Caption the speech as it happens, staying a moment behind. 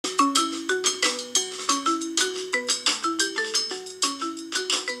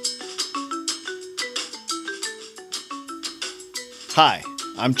Hi,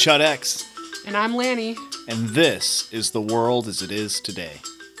 I'm Chud X, And I'm Lanny. and this is The World as It Is Today.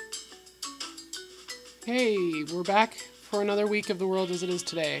 Hey, we're back for another week of The World as It Is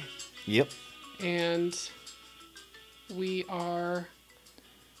Today. Yep. And we are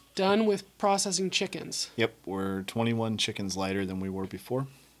done with processing chickens. Yep, we're 21 chickens lighter than we were before,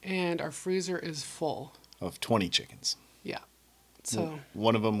 And our freezer is full. of 20 chickens. Yeah. So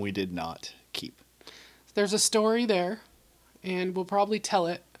One of them we did not keep. there's a story there, and we'll probably tell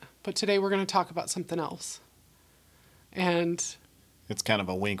it. But today we're going to talk about something else. And It's kind of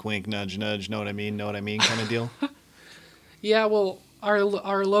a wink, wink, nudge, nudge, know what I mean kind of deal. yeah, well, our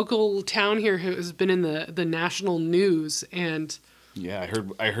local town here has been in the national news, and Yeah,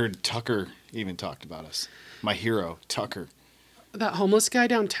 I heard Tucker even talked about us. My hero, Tucker. that homeless guy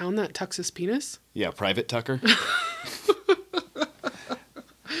downtown that tucks his penis. Yeah, Private Tucker.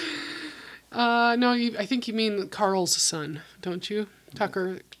 No, I think you mean Carl's son, don't you?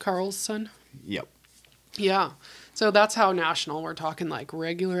 Tucker, Carl's son? Yep. Yeah. So that's how national we're talking, like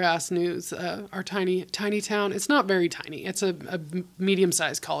regular ass news. Our tiny town. It's not very tiny. It's a medium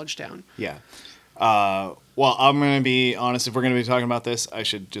sized college town. Yeah. Well, I'm going to be honest. If we're going to be talking about this, I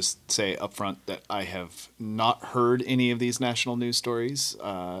should just say up front that I have not heard any of these national news stories.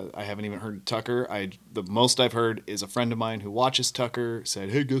 I haven't even heard Tucker. The most I've heard is a friend of mine who watches Tucker said,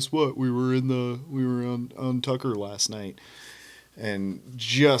 "Hey, guess what? We were on Tucker last night," and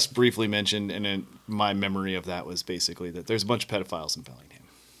just briefly mentioned. And my memory of that was basically that there's a bunch of pedophiles in Bellingham.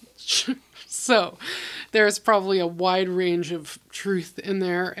 So there's probably a wide range of truth in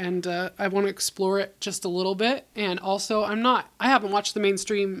there, and I want to explore it just a little bit. And also, I haven't watched the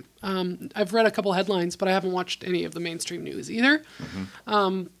mainstream. I've read a couple headlines, but I haven't watched any of the mainstream news either.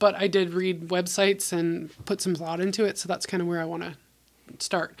 Mm-hmm. But I did read websites and put some thought into it, so that's kind of where I want to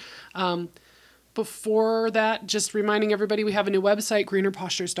start. Before that, just reminding everybody we have a new website,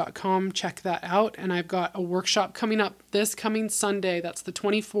 greenerpostures.com. Check that out. And I've got a workshop coming up this coming Sunday. That's the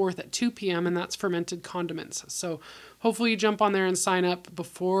 24th at 2 p.m. and that's fermented condiments. So hopefully you jump on there and sign up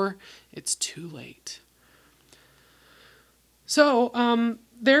before it's too late. So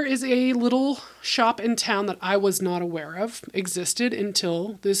there is a little shop in town that I was not aware of existed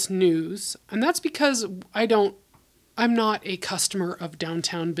until this news. And that's because I'm not a customer of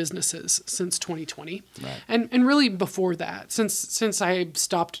downtown businesses since 2020. Right. And really before that, since I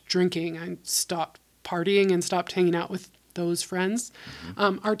stopped drinking, I stopped partying and stopped hanging out with those friends.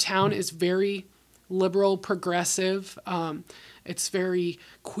 Mm-hmm. Our town is very liberal, progressive. It's very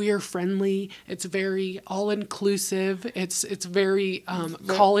queer friendly. It's very all inclusive. It's very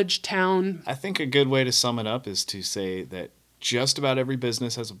college town. I think a good way to sum it up is to say that just about every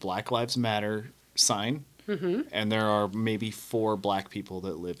business has a Black Lives Matter sign. Mm-hmm. And there are maybe 4 black people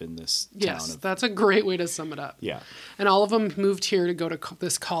that live in this town. Yes, that's a great way to sum it up. Yeah. And all of them moved here to go to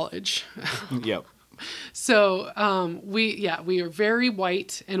this college. Yep. So we are very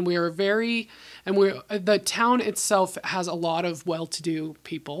white, and the town itself has a lot of well-to-do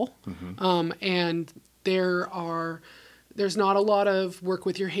people, mm-hmm. And there's not a lot of work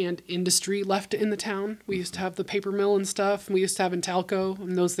with your hand industry left in the town. We used to have the paper mill and stuff, and we used to have Intalco,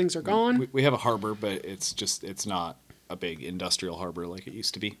 and those things are gone. We have a harbor, but it's not a big industrial harbor like it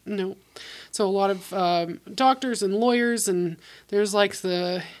used to be. No. So a lot of doctors and lawyers, and there's like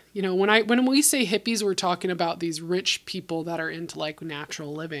when we say hippies, we're talking about these rich people that are into like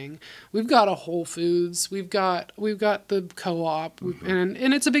natural living. We've got a Whole Foods, we've got the co-op, mm-hmm.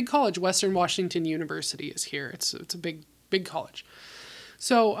 and it's a big college. Western Washington University is here. It's a big college.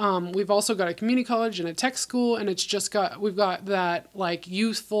 So we've also got a community college and a tech school, and we've got that like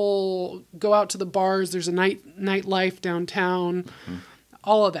youthful, go out to the bars, there's a nightlife downtown, mm-hmm.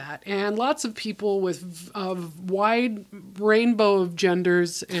 all of that. And lots of people with a wide rainbow of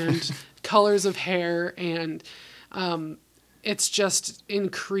genders and colors of hair, and it's just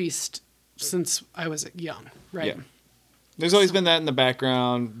increased since I was young, right? Yeah. There's always been that in the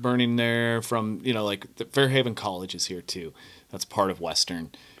background, burning there from, like the Fairhaven College is here too. That's part of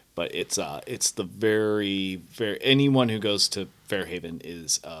Western, but it's the very, very, anyone who goes to Fairhaven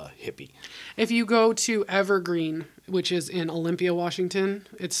is a hippie. If you go to Evergreen, which is in Olympia, Washington,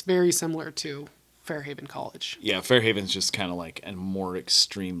 it's very similar to Fairhaven College. Yeah, Fairhaven's just kind of like a more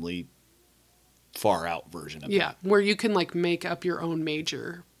extremely far out version of it. Yeah, where you can like make up your own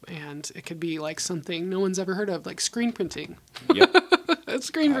major. And it could be like something no one's ever heard of, like screen printing. Yep.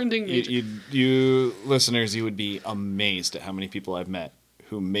 Screen printing major. You listeners, you would be amazed at how many people I've met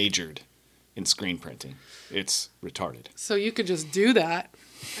who majored in screen printing. It's retarded. So you could just do that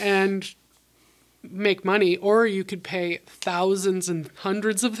and make money, or you could pay thousands and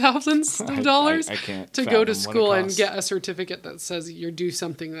hundreds of thousands of dollars I can't to go fathom to what it school and costs. get a certificate that says you do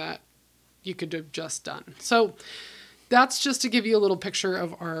something that you could have just done. So that's just to give you a little picture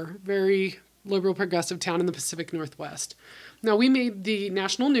of our very liberal progressive town in the Pacific Northwest. Now, we made the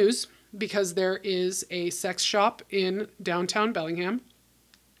national news because there is a sex shop in downtown Bellingham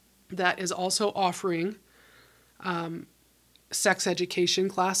that is also offering sex education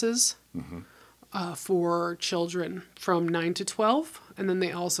classes for children from 9 to 12. And then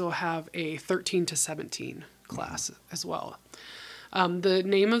they also have a 13 to 17 class as well. The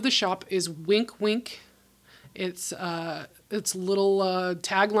name of the shop is Wink Wink. It's little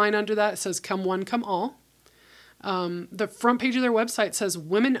tagline under that. It says, "Come one, come all." The front page of their website says,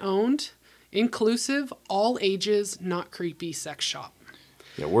 "Women owned, inclusive, all ages, not creepy sex shop."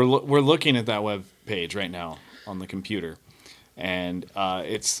 Yeah, we're looking at that web page right now on the computer, and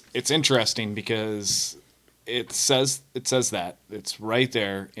it's interesting because it says that it's right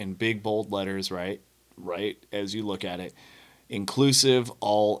there in big bold letters, right as you look at it, inclusive,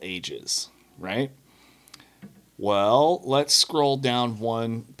 all ages, right? Well, let's scroll down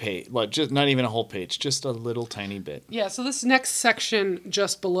one page, just not even a whole page, just a little tiny bit. Yeah, so this next section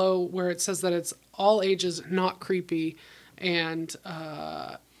just below where it says that it's all ages, not creepy, and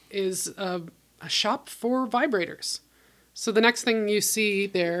is a shop for vibrators. So the next thing you see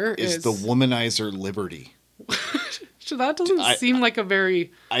there is the Womanizer Liberty. So that doesn't seem like a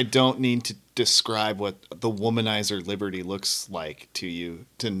very... I don't need to describe what the Womanizer Liberty looks like to you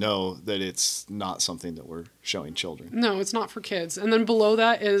to know that it's not something that we're showing children. No, it's not for kids. And then below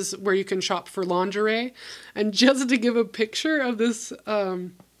that is where you can shop for lingerie. And just to give a picture of this,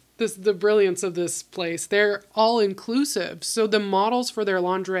 the brilliance of this place, they're all inclusive. So the models for their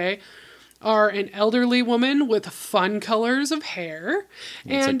lingerie are an elderly woman with fun colors of hair,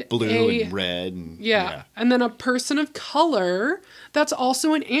 and it's like blue and red. And, yeah, and then a person of color that's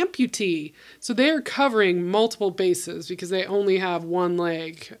also an amputee. So they are covering multiple bases because they only have one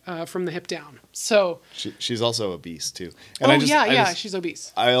leg from the hip down. So she's also obese too. And she's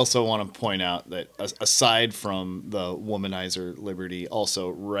obese. I also want to point out that aside from the Womanizer Liberty,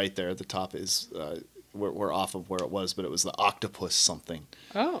 also right there at the top is we're off of where it was, but it was the octopus something.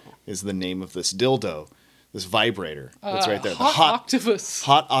 Oh, is the name of this dildo, this vibrator that's right there.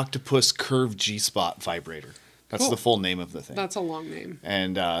 Hot octopus curved G-spot vibrator. That's Cool. The full name of the thing. That's a long name.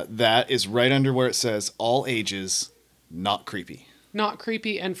 And that is right under where it says all ages, not creepy. Not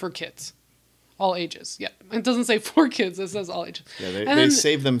creepy and for kids. All ages. Yeah. It doesn't say for kids. It says all ages. Yeah, they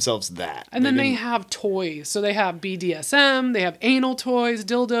save themselves that. And then they have toys. So they have BDSM, they have anal toys,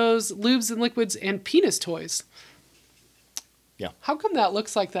 dildos, lubes and liquids, and penis toys. Yeah. How come that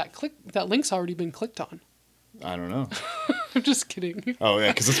looks like that link's already been clicked on? I don't know. I'm just kidding. Oh, yeah,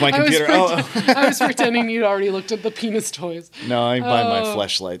 because it's my computer. I was pretending you'd already looked at the penis toys. No, I buy my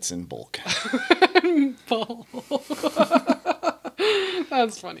fleshlights in bulk.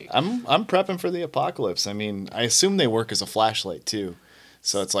 That's funny. I'm prepping for the apocalypse. I mean, I assume they work as a flashlight too.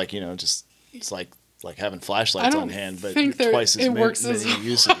 So it's like, it's like having flashlights on hand, but twice as many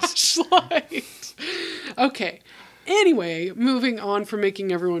uses. Flashlight. Okay. Anyway, moving on from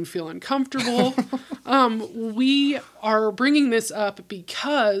making everyone feel uncomfortable, we are bringing this up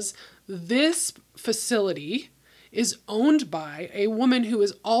because this facility is owned by a woman who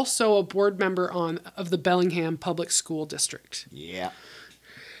is also a board member of the Bellingham Public School District. Yeah.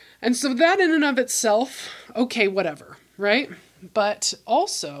 And so that in and of itself, okay, whatever, right? But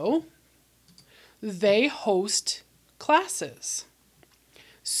also, they host classes.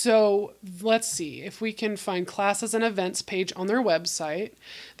 So let's see if we can find classes and events page on their website.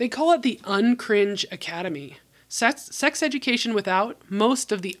 They call it the Uncringe Academy. Sex education without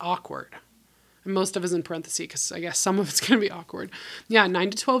most of the awkward. And most of it is in parentheses because I guess some of it's going to be awkward. Yeah, 9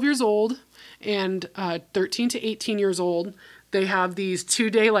 to 12 years old and 13 to 18 years old. They have these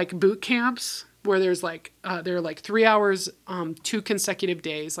 2-day boot camps where there's they're 3 hours, 2 consecutive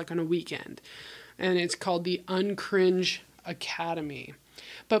days, on a weekend. And it's called the Uncringe Academy.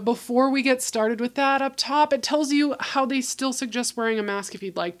 But before we get started with that, up top, it tells you how they still suggest wearing a mask if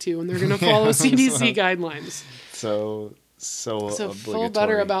you'd like to, and they're going to follow CDC guidelines. So feel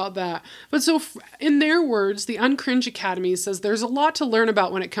better about that. But in their words, the Uncringe Academy says there's a lot to learn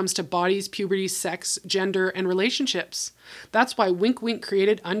about when it comes to bodies, puberty, sex, gender, and relationships. That's why Wink Wink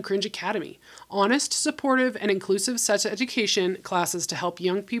created Uncringe Academy. Honest, supportive, and inclusive sex education classes to help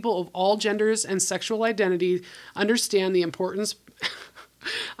young people of all genders and sexual identity understand this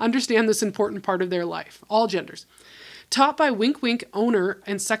important part of their life. All genders. Taught by Wink Wink owner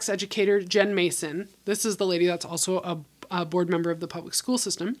and sex educator Jen Mason. This is the lady that's also a board member of the public school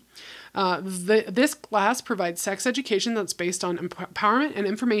system. This class provides sex education that's based on empowerment and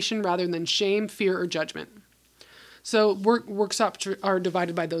information rather than shame, fear, or judgment. So workshops are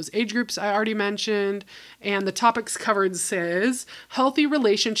divided by those age groups I already mentioned, and the topics covered says healthy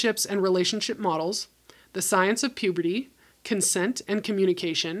relationships and relationship models, the science of puberty, consent and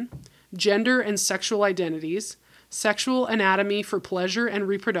communication, gender and sexual identities, sexual anatomy for pleasure and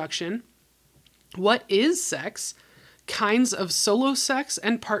reproduction, what is sex, kinds of solo sex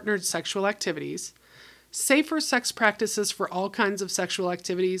and partnered sexual activities, safer sex practices for all kinds of sexual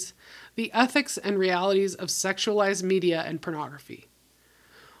activities, the ethics and realities of sexualized media and pornography.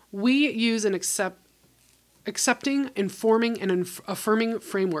 We use an accepting, informing, and affirming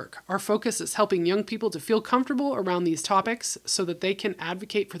framework. Our focus is helping young people to feel comfortable around these topics so that they can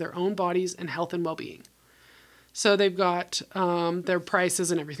advocate for their own bodies and health and well-being. So they've got their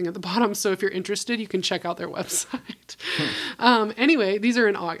prices and everything at the bottom. So if you're interested, you can check out their website. Anyway, these are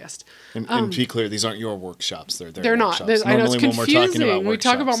in August. And to be clear, these aren't your workshops. They're their They're workshops. not. I know it's Normally when we're talking confusing. about We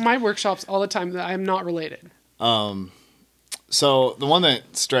workshops. talk about my workshops all the time that I am not related. So the one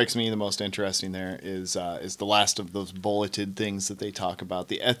that strikes me the most interesting there is the last of those bulleted things that they talk about,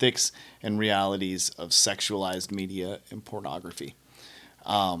 the ethics and realities of sexualized media and pornography.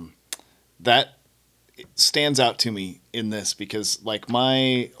 That stands out to me in this because, like,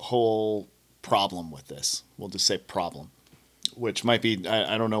 my whole problem with this, we'll just say problem, which might be,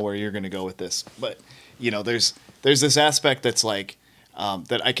 I don't know where you're going to go with this, but, you know, there's this aspect that's like,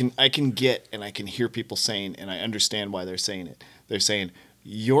 that I can get and I can hear people saying, and I understand why they're saying it. They're saying,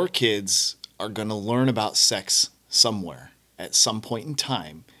 your kids are going to learn about sex somewhere at some point in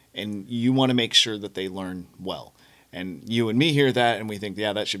time, and you want to make sure that they learn well. And you and me hear that, and we think,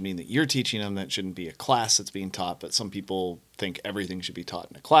 yeah, that should mean that you're teaching them. That shouldn't be a class that's being taught. But some people think everything should be taught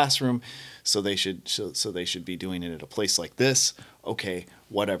in a classroom, so they should be doing it at a place like this. Okay,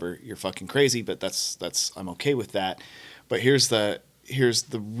 whatever, you're fucking crazy, but that's I'm okay with that. But here's the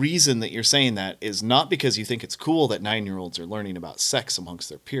reason that you're saying that is not because you think it's cool that 9-year-olds are learning about sex amongst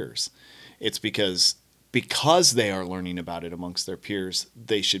their peers. It's because they are learning about it amongst their peers,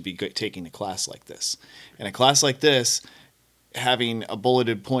 they should be taking a class like this. And a class like this, having a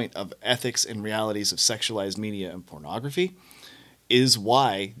bulleted point of ethics and realities of sexualized media and pornography, is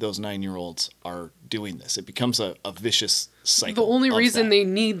why those 9-year-olds are doing this. It becomes a vicious cycle. The only reason they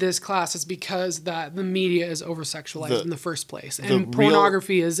need this class is because that the media is over-sexualized in the first place. And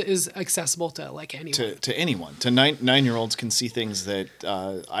pornography is accessible to, like, anyone. To anyone. To 9-year-olds can see things that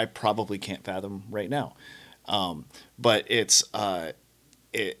I probably can't fathom right now. But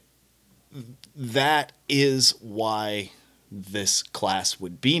that is why this class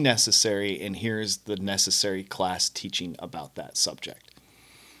would be necessary, and here's the necessary class teaching about that subject.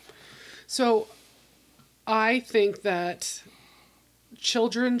 So I think that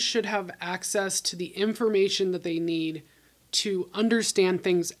children should have access to the information that they need to understand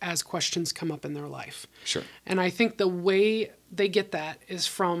things as questions come up in their life. Sure. And I think the way they get that is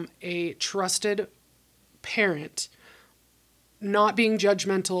from a trusted parent not being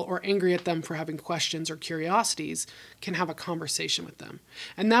judgmental or angry at them for having questions or curiosities, can have a conversation with them.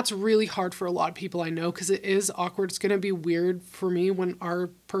 And that's really hard for a lot of people I know, because it is awkward. It's going to be weird for me when our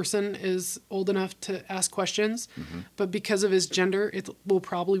person is old enough to ask questions. Mm-hmm. But because of his gender, it will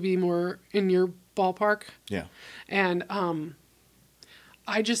probably be more in your ballpark. Yeah. And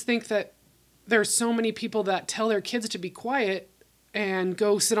I just think that there's so many people that tell their kids to be quiet and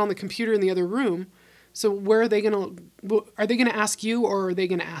go sit on the computer in the other room. So where are they going to ask you, or are they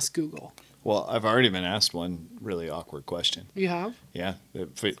going to ask Google? Well, I've already been asked one really awkward question. You have? Yeah,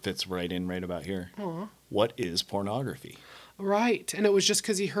 it fits right about here. Aww. What is pornography? Right, and it was just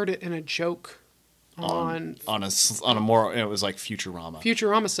because he heard it in a joke on a more, it was like Futurama.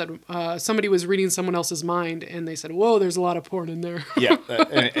 Futurama said somebody was reading someone else's mind, and they said, "Whoa, there's a lot of porn in there." Yeah,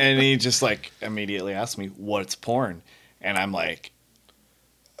 and he just like immediately asked me, "What's porn?" And I'm like,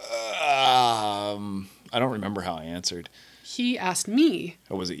 I don't remember how I answered. He asked me.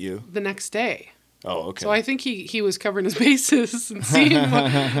 Oh, was it you? The next day. Oh, okay. So I think he was covering his bases and seeing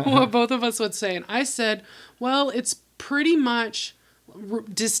what both of us would say. And I said, well, it's pretty much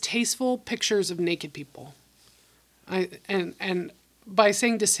distasteful pictures of naked people. And by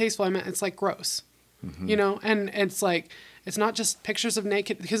saying distasteful, I meant it's like gross. Mm-hmm. You know, and it's like, it's not just pictures of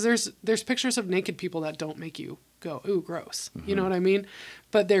naked, because there's pictures of naked people that don't make you go, ooh, gross. Mm-hmm. You know what I mean?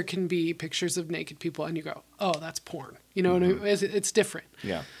 But there can be pictures of naked people and you go, oh, that's porn. You know mm-hmm. what I mean? It's different.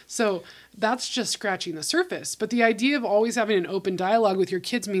 Yeah. So that's just scratching the surface. But the idea of always having an open dialogue with your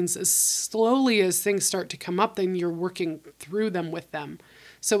kids means as slowly as things start to come up, then you're working through them with them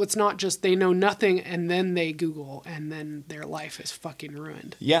So it's not just they know nothing and then they Google and then their life is fucking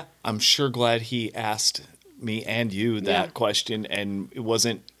ruined. Yeah, I'm sure glad he asked me and you that Yeah. question, and it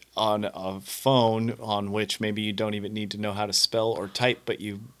wasn't on a phone on which maybe you don't even need to know how to spell or type, but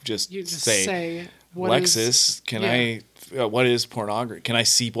you just say what Lexus, what is pornography? Can I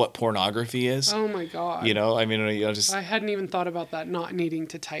see what pornography is? Oh my God. I mean, just I hadn't even thought about that not needing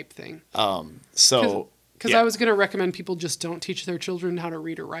to type thing. so. Because I was going to recommend people just don't teach their children how to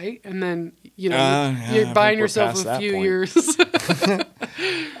read or write. And then, you're I buying think we're yourself past a that few point. years.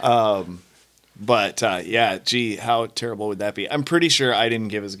 But gee, how terrible would that be? I'm pretty sure I didn't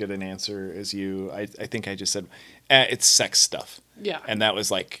give as good an answer as you. I think I just said it's sex stuff. Yeah. And that was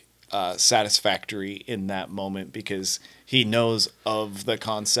like satisfactory in that moment because he knows of the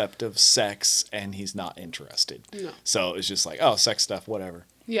concept of sex and he's not interested. No. So it's just like, oh, sex stuff, whatever.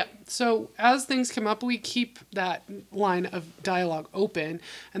 Yeah. So as things come up, we keep that line of dialogue open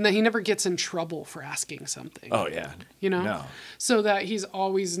and that he never gets in trouble for asking something. Oh, yeah. No. So that he's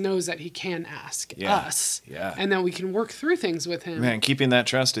always knows that he can ask us. Yeah. And that we can work through things with him. Man, keeping that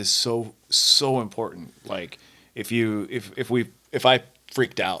trust is so important. Like if I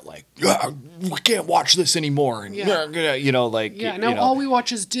freaked out like we can't watch this anymore and all we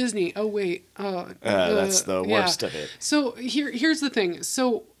watch is Disney. Oh wait, that's the worst of it. So here's the thing.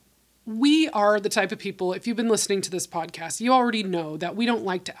 So we are the type of people, if you've been listening to this podcast, you already know that we don't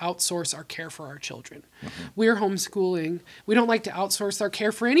like to outsource our care for our children. Mm-hmm. We're homeschooling. We don't like to outsource our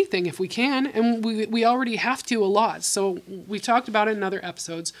care for anything if we can, and we already have to a lot. So we've talked about it in other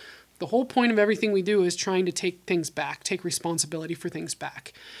episodes. The whole point of everything we do is trying to take things back, take responsibility for things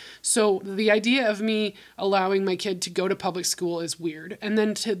back. So the idea of me allowing my kid to go to public school is weird. And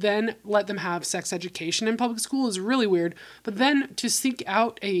then to let them have sex education in public school is really weird. But then to seek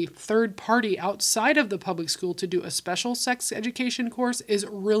out a third party outside of the public school to do a special sex education course is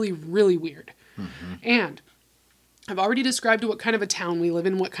really, really weird. Mm-hmm. And I've already described what kind of a town we live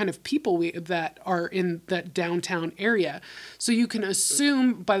in, what kind of people that are in that downtown area. So you can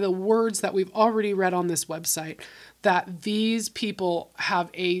assume by the words that we've already read on this website that these people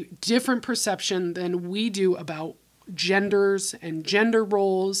have a different perception than we do about genders and gender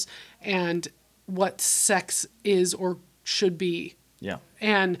roles and what sex is or should be. Yeah.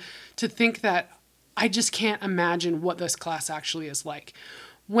 And to think that I just can't imagine what this class actually is like.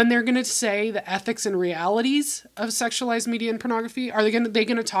 When they're going to say the ethics and realities of sexualized media and pornography, are they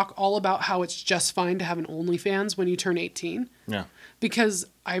going to talk all about how it's just fine to have an OnlyFans when you turn 18? Yeah. Because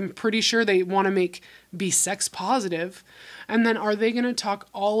I'm pretty sure they want to be sex positive. And then are they going to talk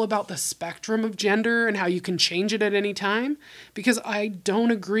all about the spectrum of gender and how you can change it at any time? Because I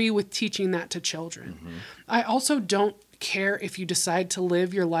don't agree with teaching that to children. Mm-hmm. I also don't care if you decide to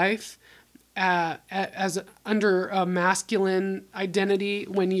live your life as under a masculine identity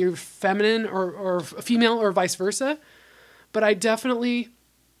when you're feminine or female or vice versa. But I definitely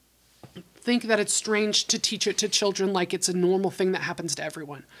think that it's strange to teach it to children like it's a normal thing that happens to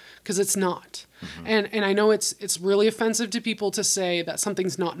everyone, because it's not. Mm-hmm. And I know it's really offensive to people to say that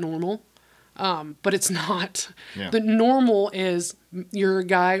something's not normal. But it's not. Yeah. The normal is you're a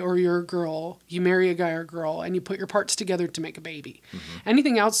guy or you're a girl, you marry a guy or a girl, and you put your parts together to make a baby. Mm-hmm.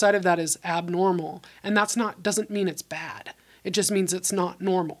 Anything outside of that is abnormal, and doesn't mean it's bad. It just means it's not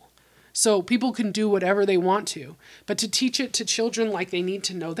normal. So people can do whatever they want to, but to teach it to children like they need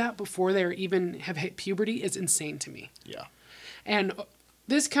to know that before they even have hit puberty is insane to me. Yeah. And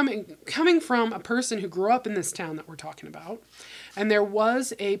this coming from a person who grew up in this town that we're talking about, and there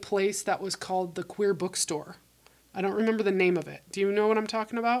was a place that was called the Queer Bookstore. I don't remember the name of it. Do you know what I'm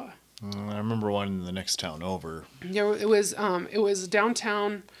talking about? I remember one in the next town over. Yeah, it was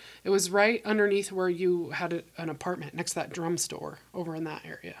downtown. It was right underneath where you had an apartment next to that drum store over in that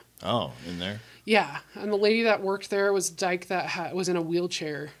area. Oh, in there? Yeah, and the lady that worked there was Dyke that was in a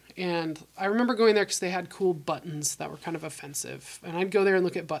wheelchair. And I remember going there because they had cool buttons that were kind of offensive. And I'd go there and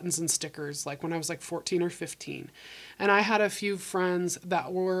look at buttons and stickers like when I was like 14 or 15. And I had a few friends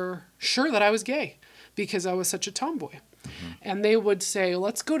that were sure that I was gay because I was such a tomboy. Mm-hmm. And they would say,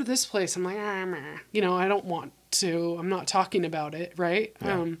 let's go to this place. I'm like, I don't want to. I'm not talking about it, right?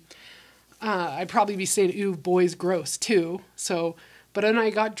 Yeah. I'd probably be saying, ooh, boys gross too. So, but then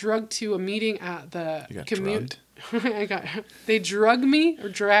I got drugged to a meeting at the drugged? They drugged me or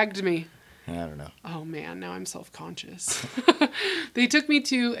dragged me? I don't know. Oh man, now I'm self-conscious. They took me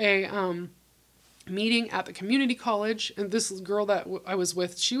to a meeting at the community college, and this girl that I was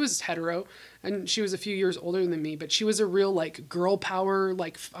with, she was hetero, and she was a few years older than me, but she was a real like girl power,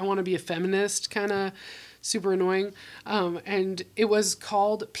 like I want to be a feminist kind of super annoying. And it was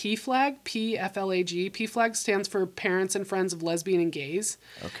called PFLAG, PFLAG. PFLAG stands for Parents and Friends of Lesbian and Gays.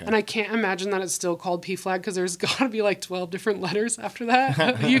 Okay. And I can't imagine that it's still called PFLAG because there's got to be like 12 different letters after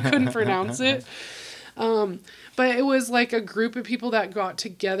that. You couldn't pronounce it. But it was like a group of people that got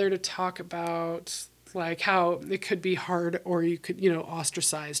together to talk about like how it could be hard or you could,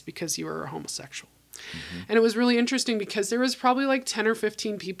 ostracized because you were a homosexual. Mm-hmm. And it was really interesting because there was probably like 10 or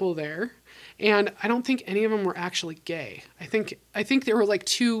 15 people there. And I don't think any of them were actually gay. I think there were like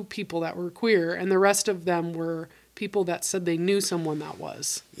 2 people that were queer and the rest of them were people that said they knew someone that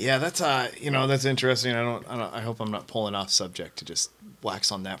was. Yeah, that's that's interesting. I hope I'm not pulling off subject to just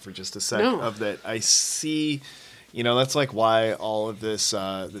wax on that for just a sec. No. Of that, I see. That's like why all of this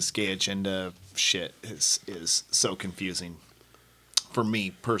this gay agenda shit is so confusing for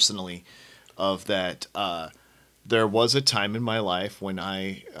me personally. Of that, there was a time in my life when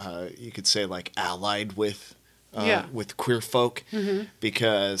I, you could say, like allied with queer folk, mm-hmm.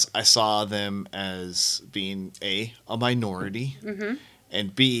 because I saw them as being a minority, mm-hmm.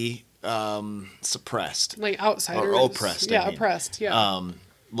 and B, suppressed, like outsiders or oppressed. Yeah, oppressed. Yeah.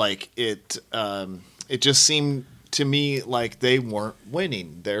 Like it just seemed to me like they weren't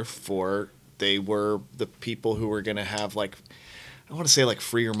winning. Therefore, they were the people who were going to have like, I want to say like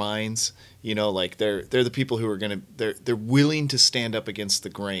freer minds. Like they're the people who are going to they're willing to stand up against the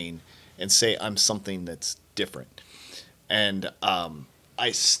grain and say I'm something that's different. And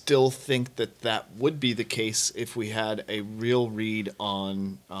I still think that would be the case if we had a real read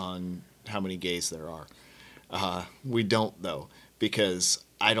on how many gays there are. We don't though, because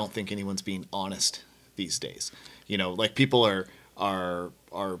I don't think anyone's being honest these days. Like people are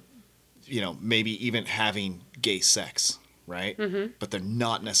maybe even having gay sex, right? Mm-hmm. But they're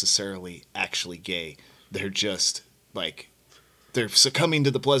not necessarily actually gay. They're just like they're succumbing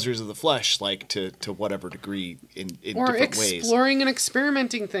to the pleasures of the flesh, like to whatever degree in or different ways. Or exploring and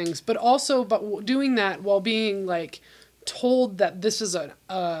experimenting things, but doing that while being like told that this is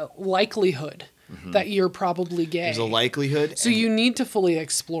a likelihood. Mm-hmm. That you're probably gay. There's a likelihood. So you need to fully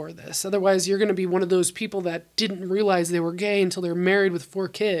explore this. Otherwise, you're going to be one of those people that didn't realize they were gay until they're married with 4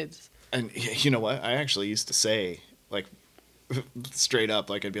 kids. And you know what? I actually used to say, like, straight up,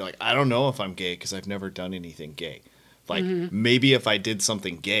 like, I'd be like, I don't know if I'm gay because I've never done anything gay. Like, mm-hmm. maybe if I did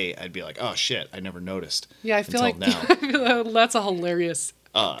something gay, I'd be like, oh, shit, I never noticed. Yeah, I feel like that's a hilarious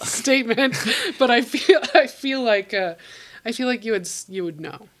statement. But I feel like you would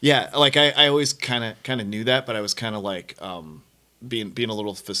know. Yeah, like I always kind of knew that, but I was kind of like being a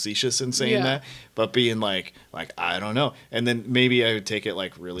little facetious in saying that, but being like I don't know. And then maybe I would take it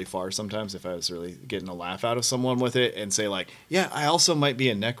like really far sometimes if I was really getting a laugh out of someone with it and say like, yeah, I also might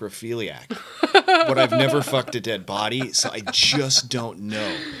be a necrophiliac, but I've never fucked a dead body, so I just don't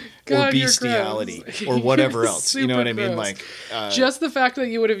know. God, or bestiality or whatever else. You know what I mean? Like just the fact that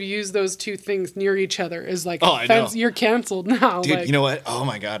you would have used those 2 things near each other is like, I know. You're canceled now. Dude, you know what? Oh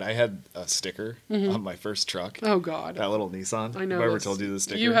my God. I had a sticker mm-hmm. on my first truck. Oh God. That little Nissan. I know. Have I ever told you the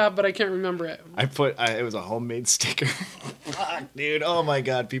sticker? You have, but I can't remember it. It was a homemade sticker. Fuck, dude. Oh my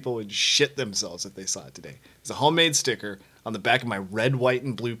God. People would shit themselves if they saw it today. It's a homemade sticker on the back of my red, white,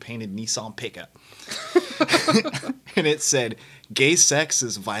 and blue painted Nissan pickup. And it said, "Gay sex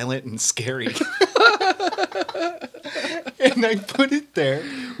is violent and scary." And I put it there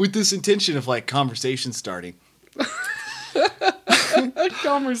with this intention of like conversation starting.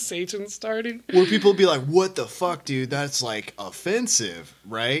 Conversation starting. Where people would be like, "What the fuck, dude? That's like offensive,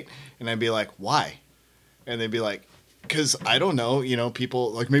 right?" And I'd be like, "Why?" And they'd be like, "Because I don't know,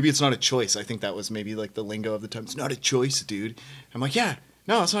 people like maybe it's not a choice." I think that was maybe like the lingo of the time. It's not a choice, dude. I'm like, yeah,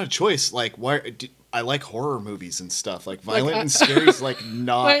 no, it's not a choice. Like, why? I like horror movies and stuff. Like violent and scary is like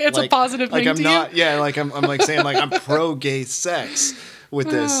not. Like, it's a positive thing. Like I'm to not. You? Yeah. Like I'm like saying like I'm pro gay sex with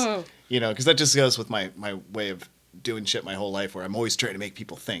this. Because that just goes with my way of doing shit my whole life, where I'm always trying to make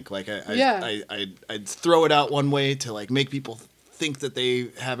people think. Like I'd throw it out one way to like make people think that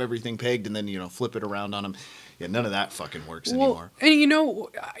they have everything pegged, and then flip it around on them. Yeah, none of that fucking works anymore. And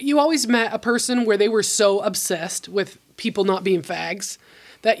you always met a person where they were so obsessed with people not being fags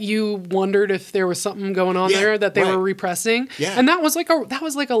that you wondered if there was something going on there that they were repressing. Yeah. And that was like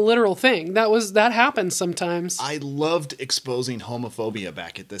a literal thing. That happens sometimes. I loved exposing homophobia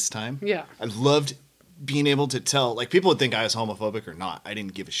back at this time. Yeah. I loved being able to tell, like, people would think I was homophobic or not. I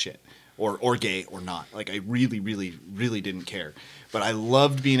didn't give a shit. Or gay or not. Like, I really, really, really didn't care. But I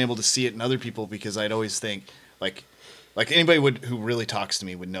loved being able to see it in other people, because I'd always think, like anybody who really talks to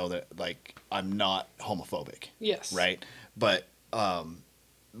me would know that, like, I'm not homophobic. Yes. Right? But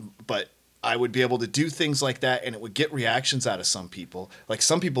I would be able to do things like that, and it would get reactions out of some people. Like,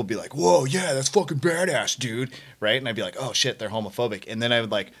 some people would be like, whoa, yeah, that's fucking badass, dude. Right? And I'd be like, oh, shit, they're homophobic. And then I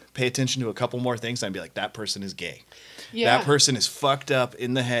would, like, pay attention to a couple more things, and I'd be like, that person is gay. Yeah. That person is fucked up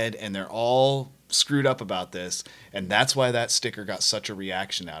in the head, and they're all screwed up about this, and that's why that sticker got such a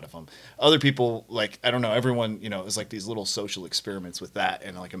reaction out of them. Other people, like, I don't know, everyone, you know, it was like these little social experiments with that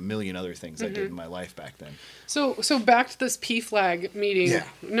and like a million other things I did in my life back then. So back to this PFLAG meeting. Yeah.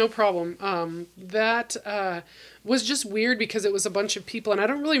 No problem. That was just weird because it was a bunch of people, and I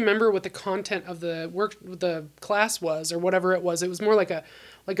don't really remember what the content of the class was or whatever it was. It was more like a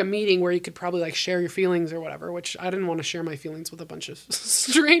meeting where you could probably like share your feelings or whatever, which I didn't want to share my feelings with a bunch of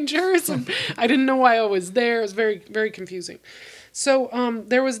strangers, and I didn't know why I was there. It was very, very confusing. So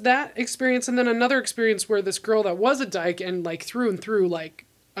there was that experience, and then another experience where this girl that was a dyke and like through and through, like,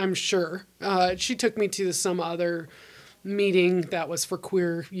 I'm sure, she took me to some other meeting that was for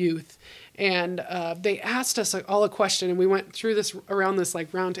queer youth, and they asked us all a question, and we went through this around this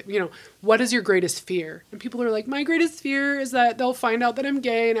like round, you know, what is your greatest fear? And people are like, my greatest fear is that they'll find out that I'm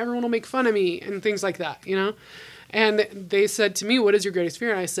gay and everyone will make fun of me and things like that, you know. And they said to me, what is your greatest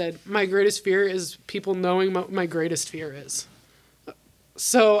fear? And I said, my greatest fear is people knowing what my greatest fear is.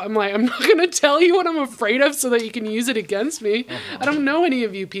 So I'm like, I'm not going to tell you what I'm afraid of so that you can use it against me. I don't know any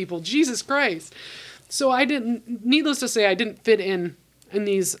of you people. Jesus Christ. So needless to say, I didn't fit in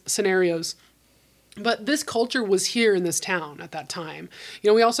these scenarios. But this culture was here in this town at that time. You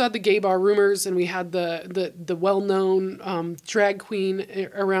know, we also had the gay bar rumors, and we had the well-known drag queen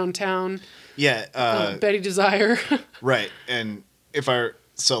around town. Yeah. Betty Desire. Right. And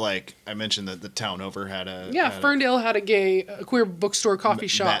so like I mentioned that the town over had Ferndale had a queer bookstore coffee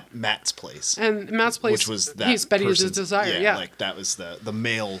shop. Matt's Place. And Matt's Place, which was that he's Betty Desire. Yeah. Like that was the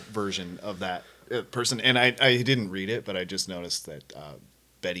male version of that person. And I didn't read it, but I just noticed that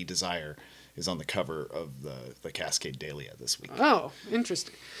Betty Desire is on the cover of the Cascade Dahlia this week. Oh,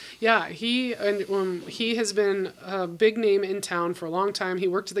 interesting. Yeah, he has been a big name in town for a long time. He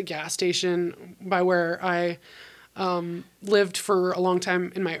worked at the gas station by where I lived for a long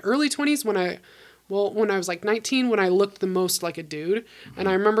time in my early 20s when I was like 19, when I looked the most like a dude. And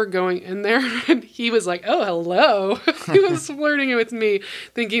I remember going in there and he was like, oh, hello. He was flirting with me,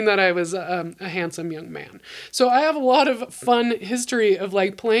 thinking that I was a handsome young man. So I have a lot of fun history of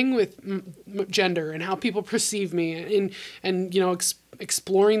like playing with gender and how people perceive me and you know,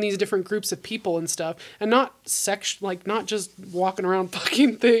 exploring these different groups of people and stuff, and not not just walking around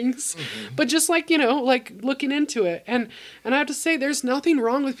fucking things, but just like, you know, like looking into it. And I have to say, there's nothing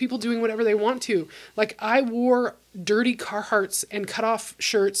wrong with people doing whatever they want to. Like, I wore dirty Carhartts and cut off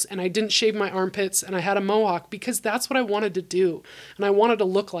shirts, and I didn't shave my armpits, and I had a mohawk because that's what I wanted to do. And I wanted to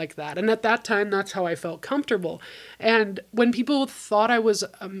look like that. And at that time, that's how I felt comfortable. And when people thought I was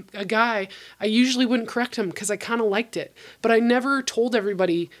a guy, I usually wouldn't correct them because I kind of liked it. But I never told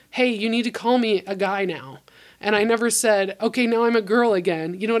everybody, hey, you need to call me a guy now. And I never said, okay, now I'm a girl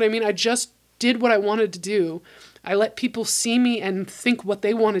again. You know what I mean? I just did what I wanted to do. I let people see me and think what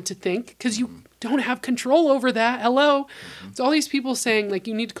they wanted to think, because you don't have control over that. Hello. So all these people saying, like,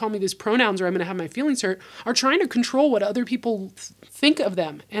 you need to call me these pronouns or I'm going to have my feelings hurt, are trying to control what other people think of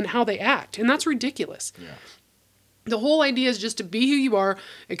them and how they act. And that's ridiculous. Yeah. The whole idea is just to be who you are,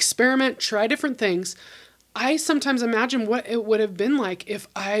 experiment, try different things. I sometimes imagine what it would have been like if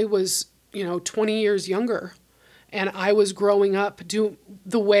I was, 20 years younger and I was growing up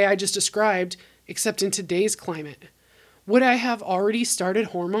the way I just described, except in today's climate. Would I have already started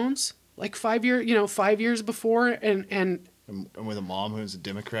hormones like 5 years before and with a mom who's a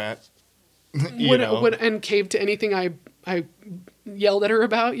Democrat? And caved to anything I yelled at her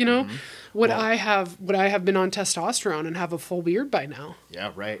about, Mm-hmm. Would I have been on testosterone and have a full beard by now?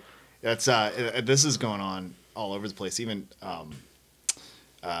 Yeah, right. That's this is going on all over the place. Even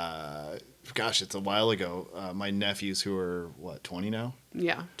it's a while ago. My nephews, who are 20 now?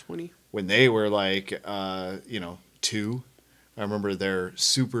 Yeah, 20. When they were like 2, I remember their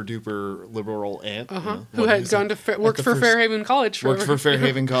super duper liberal aunt, who had gone to worked for Fairhaven College. Worked for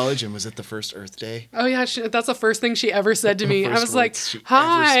Fairhaven College and was at the first Earth Day. Oh yeah, that's the first thing she ever said to me. I was like,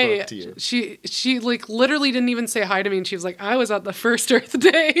 "Hi." She like literally didn't even say hi to me, and she was like, "I was at the first Earth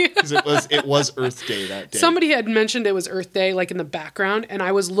Day." Because it was Earth Day that day. Somebody had mentioned it was Earth Day, like in the background, and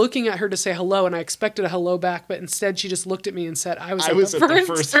I was looking at her to say hello, and I expected a hello back, but instead she just looked at me and said, "I was at the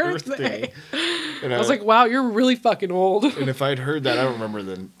first Earth Day." And I was like, "Wow, you're really fucking old." And if I'd heard that, I don't remember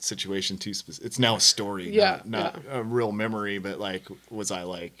the situation too specific. It's now a story, not a real memory. But like, was I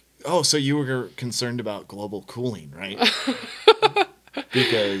like, oh, so you were concerned about global cooling, right?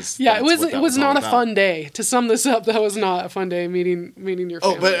 because Yeah, that's what that it was all not a about. fun day. To sum this up, that was not a fun day meeting your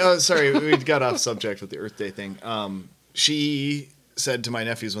family. Oh, but sorry, we got off subject with the Earth Day thing. She said to my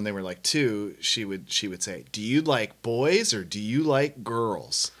nephews when they were like 2, she would say, "Do you like boys or do you like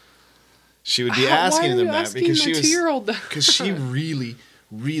girls?" She would be asking them that because she was 2-year-old because she really,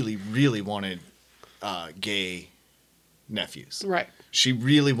 really, really wanted gay nephews. right. She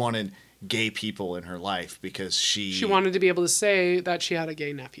really wanted gay people in her life because She wanted to be able to say that she had a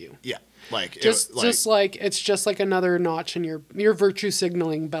gay nephew. yeah, like Just like it's just like another notch in your virtue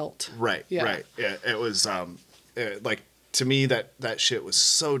signaling belt. right, Yeah. right. Yeah, it was like to me that shit was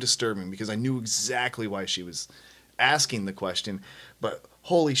so disturbing because I knew exactly why she was asking the question, but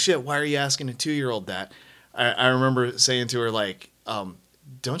holy shit, why are you asking a 2-year-old that? I remember saying to her like,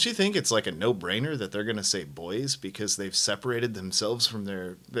 don't you think it's like a no-brainer that they're gonna say boys because they've separated themselves from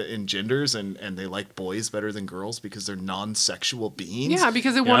their in genders and they like boys better than girls because they're non-sexual beings? Yeah,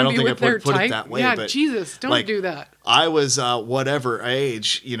 because they You know, want I to don't be think I with their put type. it that way, yeah, but Jesus, don't like, do that. I was whatever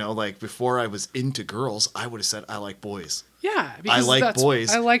age, you know, like before I was into girls, I would have said I like boys. Yeah, I because like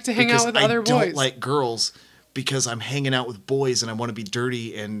boys. I like to hang out because with other I don't boys. like girls because I'm hanging out with boys and I want to be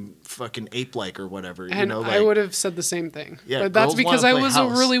dirty and fucking ape-like or whatever. And you know, like, I would have said the same thing. Yeah, but that's girls because wanna I play was house.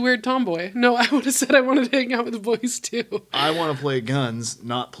 a really weird tomboy. No, I would have said I wanted to hang out with the boys too. I want to play guns,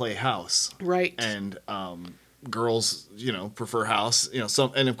 not play house. Right. And girls, you know, prefer house. You know,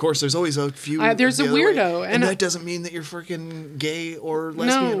 some, and of course, there's always a few. There's the a other way. weirdo, and and that doesn't mean that you're freaking gay or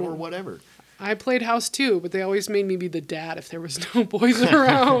lesbian No. or whatever. I played house too, but they always made me be the dad if there was no boys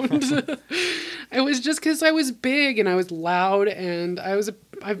around. It was just because I was big and I was loud and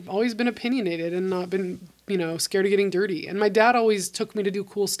I've always been opinionated and not been, scared of getting dirty. And my dad always took me to do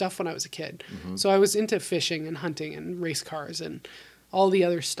cool stuff when I was a kid. Mm-hmm. So I was into fishing and hunting and race cars and all the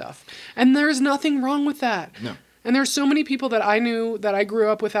other stuff. And there's nothing wrong with that. No. And there's so many people that I knew that I grew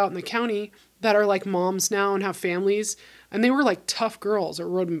up with out in the county that are like moms now and have families. And they were like tough girls or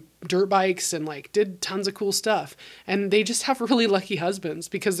rode dirt bikes and like did tons of cool stuff. And they just have really lucky husbands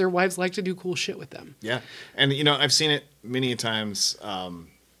because their wives like to do cool shit with them. Yeah. And, I've seen it many times,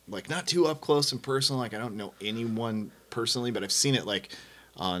 like not too up close and personal. Like I don't know anyone personally, but I've seen it like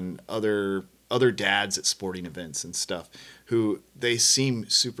on other dads at sporting events and stuff who they seem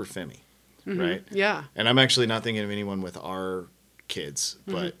super femmy, right? Yeah. And I'm actually not thinking of anyone with our kids,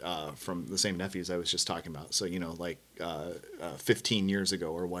 but from the same nephews I was just talking about. So, 15 years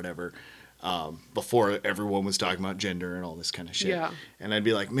ago or whatever, before everyone was talking about gender and all this kind of shit. Yeah. And I'd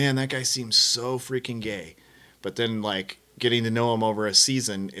be like, man, that guy seems so freaking gay. But then, like, getting to know him over a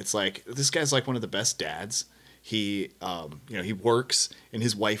season, it's like, this guy's like one of the best dads. He, he works and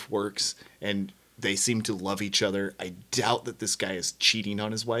his wife works and they seem to love each other. I doubt that this guy is cheating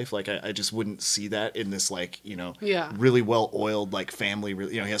on his wife. Like, I just wouldn't see that in this, like, Yeah. really well-oiled, like, family.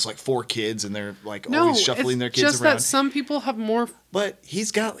 He has, like, 4 kids, and they're, like, No, always shuffling their it's kids just around. that some people have more. But he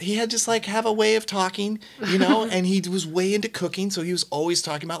had just, like, have a way of talking, and he was way into cooking, so he was always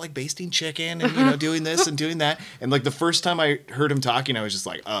talking about, like, basting chicken and, doing this and doing that. And, like, the first time I heard him talking, I was just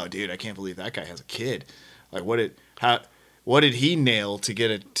like, oh, dude, I can't believe that guy has a kid. Like, what did he nail to get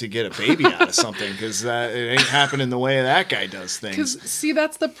a baby out of something? Because it ain't happening the way that guy does things. Because, see,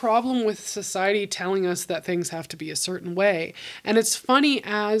 that's the problem with society telling us that things have to be a certain way. And it's funny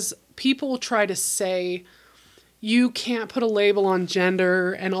as people try to say, you can't put a label on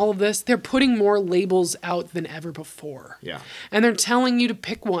gender and all of this, they're putting more labels out than ever before. Yeah. And they're telling you to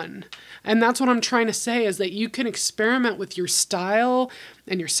pick one. And that's what I'm trying to say is that you can experiment with your style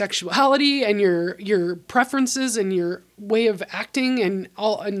and your sexuality and your preferences and your way of acting and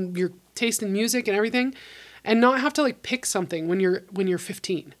your taste in music and everything, and not have to like pick something when you're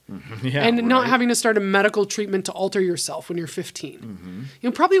 15. Yeah, and not right. having to start a medical treatment to alter yourself when you're 15.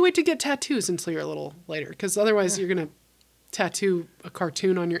 You'll probably wait to get tattoos until you're a little later, because otherwise you're going to tattoo a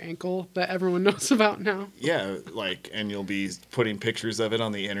cartoon on your ankle that everyone knows about now. Yeah, like, and you'll be putting pictures of it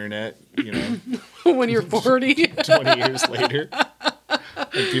on the internet, When you're 40. 20 years later.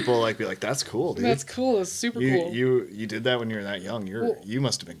 And people like be like, "That's cool, dude. That's cool. That's super cool. You did that when you were that young. You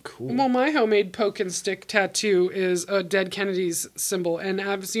must have been cool." Well, my homemade poke and stick tattoo is a dead Kennedy's symbol. And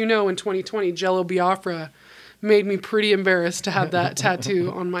as you know, in 2020, Jello Biafra made me pretty embarrassed to have that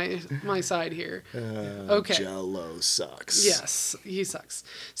tattoo on my side here. Okay. Jello sucks. Yes, he sucks.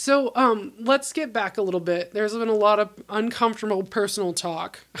 So let's get back a little bit. There's been a lot of uncomfortable personal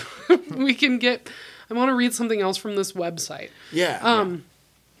talk. I want to read something else from this website. Yeah.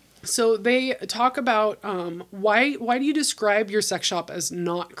 So they talk about why do you describe your sex shop as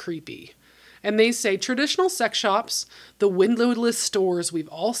not creepy? And they say traditional sex shops, the windowless stores we've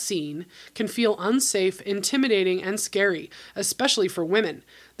all seen, can feel unsafe, intimidating, and scary, especially for women.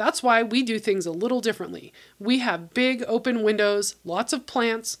 That's why we do things a little differently. We have big open windows, lots of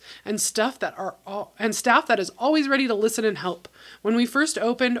plants, and staff that is always ready to listen and help. When we first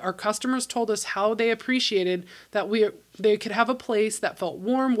opened, our customers told us how they appreciated that they could have a place that felt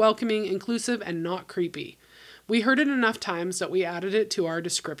warm, welcoming, inclusive, and not creepy. We heard it enough times that we added it to our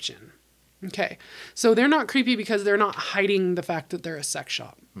description. Okay, so they're not creepy because they're not hiding the fact that they're a sex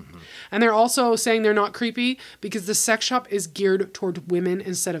shop. Mm-hmm. And they're also saying they're not creepy because the sex shop is geared toward women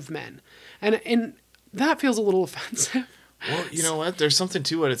instead of men. And that feels a little offensive. Well, you know what? There's something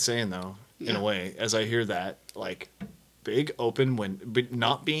to what it's saying, though, in a way, as I hear that. Like, big open, but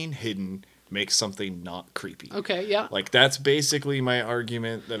not being hidden makes something not creepy. Okay, yeah. Like, that's basically my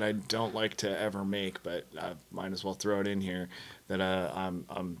argument that I don't like to ever make, but I might as well throw it in here, that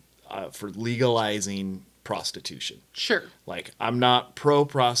I'm for legalizing prostitution. Sure. Like, I'm not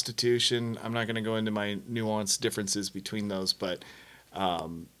pro-prostitution. I'm not going to go into my nuanced differences between those, but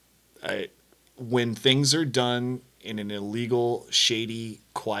when things are done in an illegal, shady,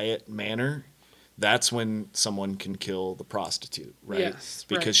 quiet manner, that's when someone can kill the prostitute, right? Yes,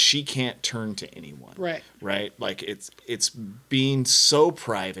 because right. she can't turn to anyone. Right. Right? Like, it's being so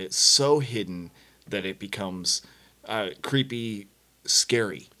private, so hidden, that it becomes creepy,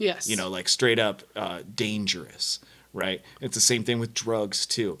 scary. Yes. You know, like straight up dangerous, right? It's the same thing with drugs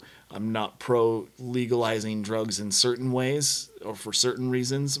too. I'm not pro legalizing drugs in certain ways, or for certain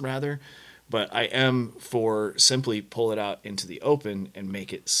reasons rather, but I am for simply pull it out into the open and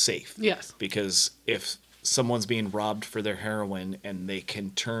make it safe. Yes. Because if someone's being robbed for their heroin and they can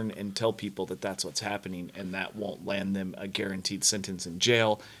turn and tell people that that's what's happening and that won't land them a guaranteed sentence in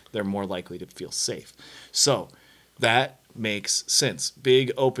jail, they're more likely to feel safe. So that makes sense.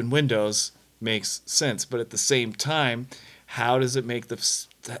 Big open windows makes sense, but at the same time, how does it make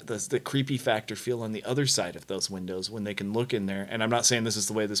the creepy factor feel on the other side of those windows when they can look in there? And I'm not saying this is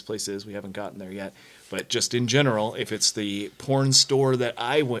the way this place is. We haven't gotten there yet. But just in general, if it's the porn store that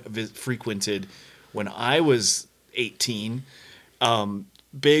I frequented when I was 18,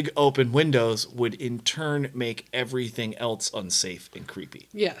 big open windows would in turn make everything else unsafe and creepy.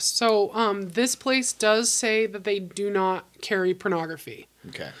 Yes. So this place does say that they do not carry pornography.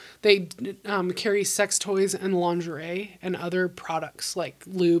 Okay. They carry sex toys and lingerie and other products like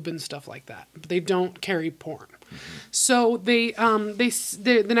lube and stuff like that. But they don't carry porn. Mm-hmm. So the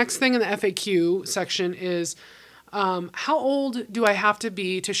next thing in the FAQ section is, how old do I have to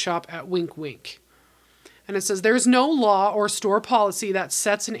be to shop at Wink Wink? And it says, there's no law or store policy that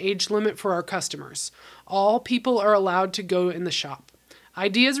sets an age limit for our customers. All people are allowed to go in the shop.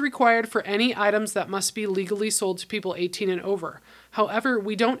 ID is required for any items that must be legally sold to people 18 and over. However,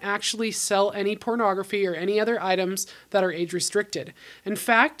 we don't actually sell any pornography or any other items that are age restricted. In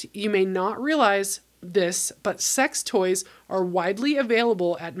fact, you may not realize this, but sex toys are widely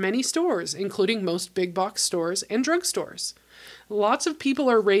available at many stores, including most big box stores and drugstores. Lots of people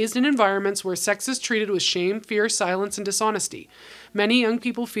are raised in environments where sex is treated with shame, fear, silence, and dishonesty. Many young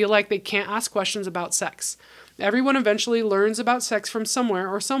people feel like they can't ask questions about sex. Everyone eventually learns about sex from somewhere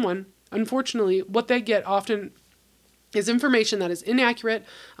or someone. Unfortunately, what they get often is information that is inaccurate,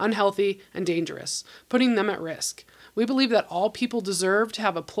 unhealthy, and dangerous, putting them at risk. We believe that all people deserve to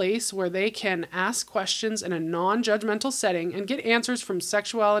have a place where they can ask questions in a non-judgmental setting and get answers from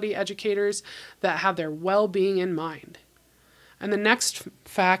sexuality educators that have their well-being in mind. And the next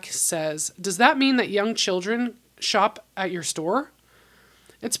fact says, does that mean that young children shop at your store?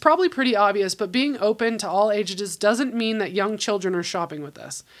 It's probably pretty obvious, but being open to all ages doesn't mean that young children are shopping with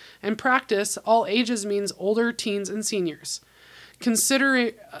us. In practice, all ages means older teens and seniors.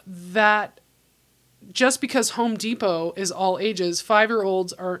 Consider that just because Home Depot is all ages,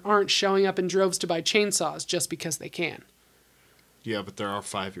 5-year-olds aren't showing up in droves to buy chainsaws just because they can. Yeah, but there are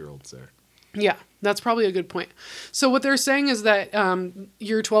 5-year-olds there. Yeah, that's probably a good point. So what they're saying is that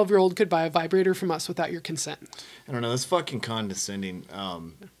your 12-year-old could buy a vibrator from us without your consent. I don't know. That's fucking condescending.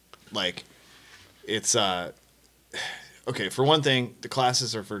 Like, it's okay. For one thing, the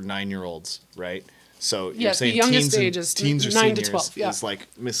classes are for 9-year-olds, right? So you're saying the youngest teens age is teens or 9 seniors to 12. Yeah, is like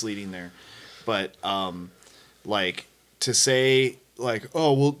misleading there. But like to say like,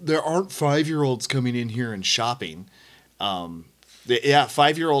 oh well, there aren't 5-year-olds coming in here and shopping.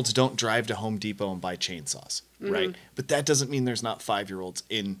 5-year-olds don't drive to Home Depot and buy chainsaws, right? Mm-hmm. But that doesn't mean there's not 5-year-olds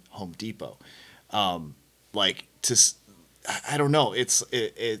in Home Depot. Like I don't know. It's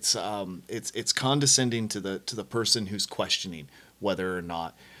condescending to the person who's questioning whether or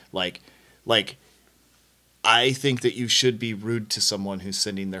not like I think that you should be rude to someone who's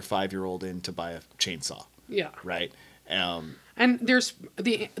sending their 5-year-old in to buy a chainsaw, Yeah. right? And there's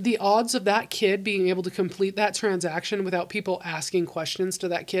the odds of that kid being able to complete that transaction without people asking questions to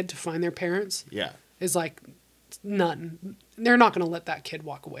that kid to find their parents Yeah. is like none. They're not going to let that kid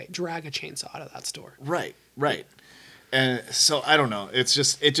walk away, drag a chainsaw out of that store. Right. And so I don't know. It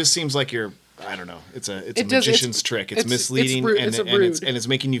just seems like I don't know. It's a magician's trick. It's misleading, rude. and it's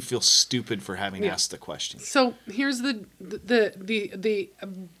making you feel stupid for having asked the question. So here's the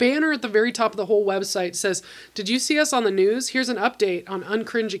banner at the very top of the whole website says, "Did you see us on the news? Here's an update on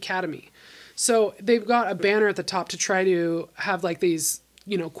Uncringe Academy." So they've got a banner at the top to try to have like these,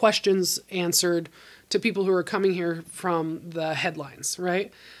 questions answered to people who are coming here from the headlines,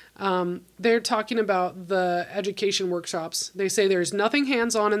 right? They're talking about the education workshops. They say there's nothing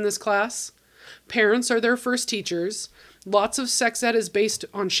hands-on in this class. Parents are their first teachers. Lots of sex ed is based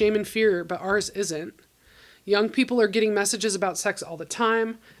on shame and fear, but ours isn't. Young people are getting messages about sex all the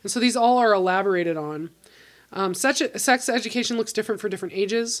time. And so these all are elaborated on. Sex education looks different for different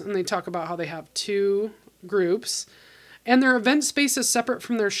ages, and they talk about how they have 2 groups. And their event space is separate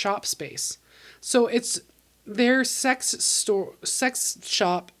from their shop space. So it's their sex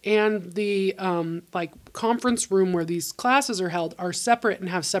shop and the conference room where these classes are held are separate and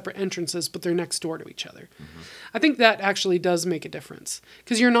have separate entrances, but they're next door to each other. Mm-hmm. I think that actually does make a difference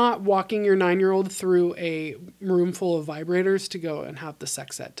because you're not walking your 9-year-old through a room full of vibrators to go and have the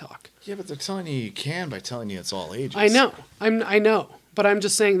sex ed talk. Yeah, but they're telling you can by telling you it's all ages. I know. I know. But I'm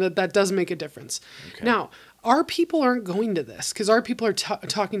just saying that does make a difference. Okay. Now, our people aren't going to this because our people are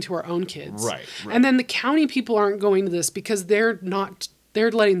talking to our own kids. Right. And then the county people aren't going to this because they're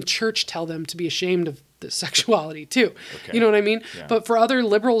letting the church tell them to be ashamed of the sexuality too. Okay. You know what I mean? Yeah. But for other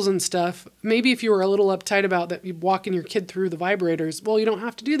liberals and stuff, maybe if you were a little uptight about that, you walking your kid through the vibrators, well, you don't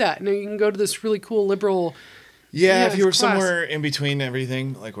have to do that. You can go to this really cool liberal. Yeah, if you were somewhere in between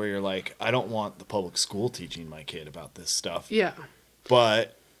everything, like where you're like, I don't want the public school teaching my kid about this stuff. Yeah.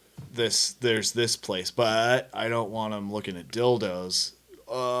 But there's this place, but I don't want them looking at dildos.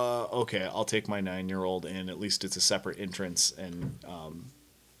 Okay, I'll take my 9-year-old in. At least it's a separate entrance. And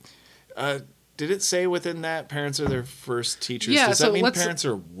did it say within that parents are their first teachers? Yeah, Does that mean parents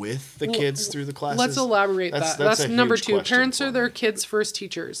are with the kids through the classes? Let's elaborate that. That's number 2. Parents are their kids' first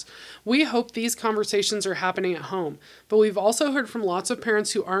teachers. We hope these conversations are happening at home, but we've also heard from lots of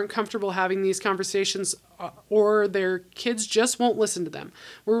parents who aren't comfortable having these conversations or their kids just won't listen to them.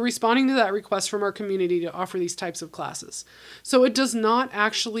 We're responding to that request from our community to offer these types of classes. So it does not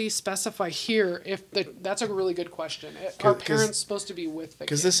actually specify here if that's a really good question. Are parents supposed to be with the kids?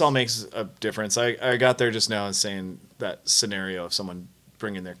 Because this all makes a difference. I got there just now and saying that scenario of someone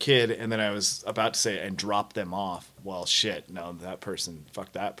bringing their kid, and then I was about to say and drop them off. Well, shit, no,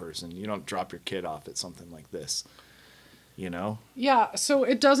 fuck that person. You don't drop your kid off at something like this. Yeah, so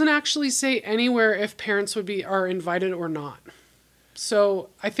it doesn't actually say anywhere if parents are invited or not. So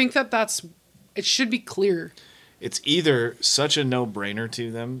I think it should be clear. It's either such a no-brainer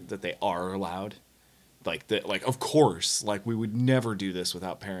to them that they are allowed, like of course, like we would never do this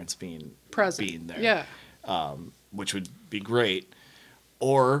without parents being there. Yeah. Which would be great.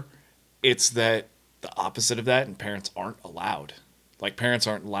 Or it's that the opposite of that and parents aren't allowed. Like parents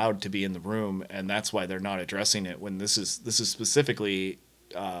aren't allowed to be in the room, and that's why they're not addressing it. When this is specifically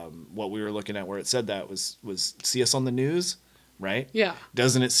what we were looking at, where it said that was see us on the news, right? Yeah.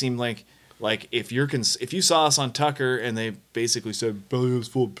 Doesn't it seem like if you saw us on Tucker and they basically said Belly was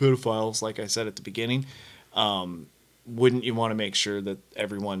full of pedophiles, like I said at the beginning, wouldn't you want to make sure that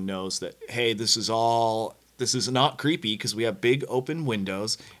everyone knows that hey, this is not creepy because we have big open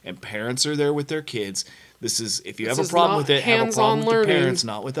windows and parents are there with their kids. If you have a problem with it, have a problem with the parents,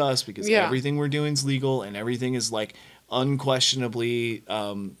 not with us, because everything we're doing is legal and everything is like unquestionably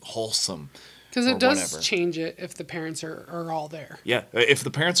wholesome. Because it does change it if the parents are all there. Yeah, if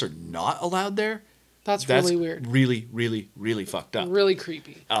the parents are not allowed there, that's really weird. Really, really, really fucked up. Really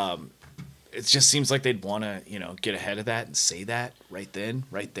creepy. It just seems like they'd want to, get ahead of that and say that right then,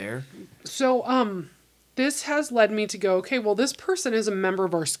 right there. So, this has led me to go, okay, well, this person is a member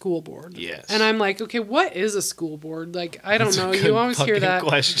of our school board. Yes. And I'm like, okay, what is a school board? Like, I don't know. You always hear that.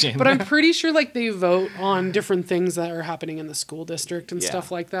 Question. But I'm pretty sure, like, they vote on different things that are happening in the school district and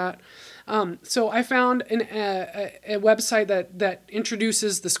stuff like that. So I found a website that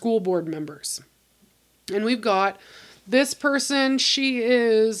introduces the school board members. And we've got this person. She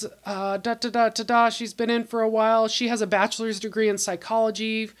is, she's been in for a while. She has a bachelor's degree in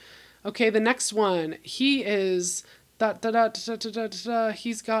psychology. Okay, the next one, he is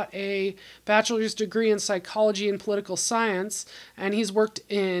He's got a bachelor's degree in psychology and political science, and he's worked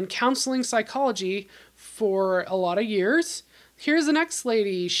in counseling psychology for a lot of years. Here's the next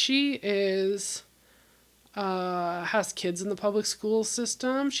lady. She is has kids in the public school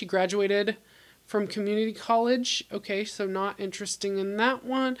system. She graduated from community college. Okay, so not interesting in that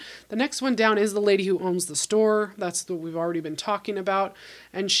one. The next one down is the lady who owns the store. That's what we've already been talking about.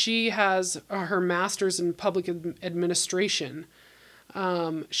 And she has her master's in public administration.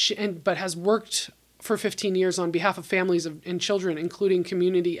 But has worked for 15 years on behalf of families and children, including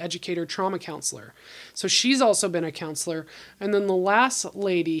community educator, trauma counselor. So she's also been a counselor. And then the last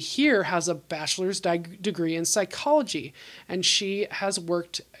lady here has a bachelor's degree in psychology, and she has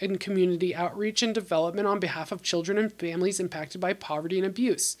worked in community outreach and development on behalf of children and families impacted by poverty and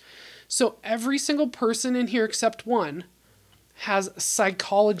abuse. So every single person in here except one has a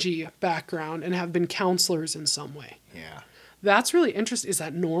psychology background and have been counselors in some way. Yeah. That's really interesting. Is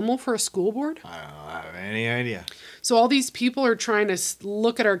that normal for a school board? I don't have any idea. So all these people are trying to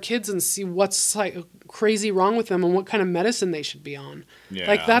look at our kids and see what's crazy wrong with them and what kind of medicine they should be on. Yeah.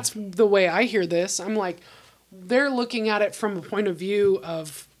 Like, that's the way I hear this. I'm like, they're looking at it from a point of view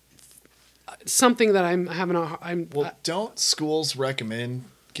of something that I'm having don't schools recommend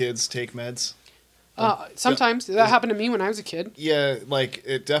kids take meds? Sometimes. That happened to me when I was a kid. Yeah, like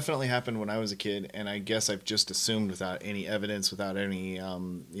it definitely happened when I was a kid, and I guess I've just assumed without any evidence, without any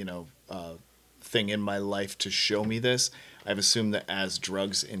thing in my life to show me this, I've assumed that as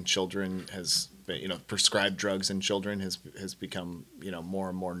drugs in children has been, prescribed drugs in children has become more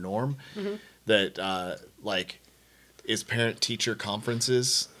and more norm. Mm-hmm. That is parent teacher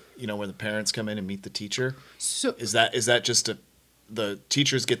conferences, where the parents come in and meet the teacher. So is that just the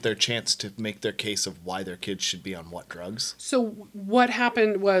teachers get their chance to make their case of why their kids should be on what drugs? So what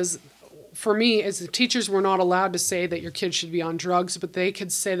happened was, for me, is the teachers were not allowed to say that your kid should be on drugs, but they could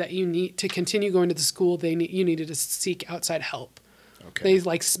say that you need to continue going to the school. You needed to seek outside help. Okay.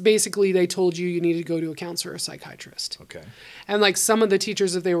 They basically they told you needed to go to a counselor or a psychiatrist. Okay. And some of the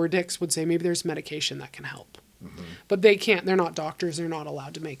teachers, if they were dicks, would say maybe there's medication that can help. Mm-hmm. But they can't. They're not doctors. They're not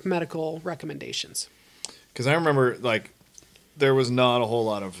allowed to make medical recommendations. Because I remember there was not a whole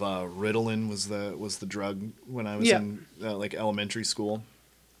lot of Ritalin was the drug when I was in elementary school.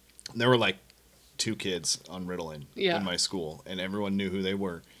 There were 2 kids on Ritalin in my school, and everyone knew who they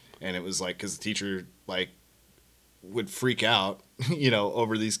were. And it was because the teacher would freak out,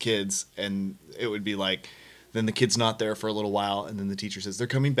 over these kids, and it would be then the kid's not there for a little while, and then the teacher says they're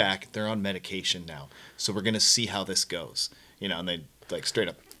coming back, they're on medication now, so we're gonna see how this goes, and they straight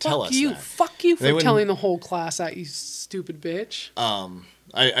up tell us that. Fuck you for telling the whole class that, you stupid bitch.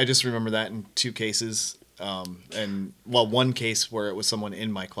 I just remember that in 2 cases. One case where it was someone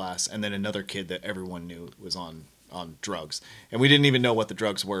in my class, and then another kid that everyone knew was on drugs. And we didn't even know what the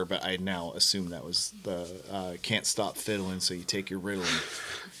drugs were, but I now assume that was the can't stop fiddling, so you take your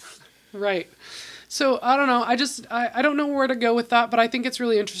Ritalin. Right. So, I don't know. I don't know where to go with that, but I think it's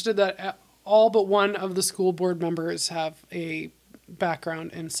really interesting that all but one of the school board members have a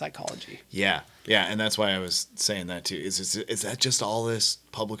background in psychology. Yeah, and that's why I was saying that too. Is that just all this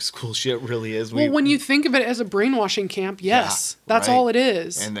public school shit really is? Well, when you think of it as a brainwashing camp, yes, that's right. All it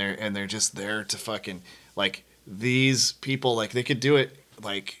is. And they're just there to fucking these people they could do it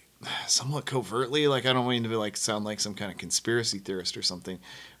somewhat covertly. I don't want you to sound like some kind of conspiracy theorist or something,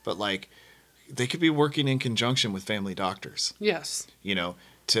 but they could be working in conjunction with family doctors. Yes.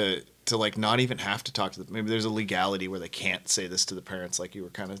 To not even have to talk to them. Maybe there's a legality where they can't say this to the parents, like you were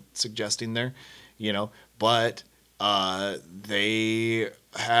kind of suggesting there, but they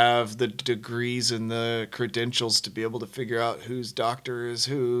have the degrees and the credentials to be able to figure out whose doctor is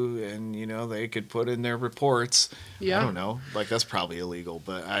who, and they could put in their reports. Yeah. I don't know. That's probably illegal,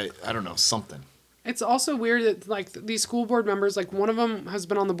 but I don't know, something. It's also weird that these school board members, one of them has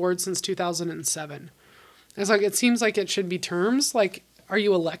been on the board since 2007. It's it seems like it should be terms. Are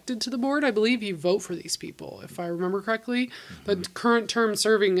you elected to the board? I believe you vote for these people, if I remember correctly. Mm-hmm. The current term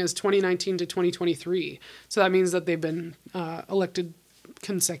serving is 2019 to 2023. So that means that they've been elected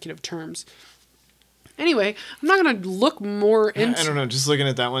consecutive terms. Anyway, I'm not going to look more into... I don't know. Just looking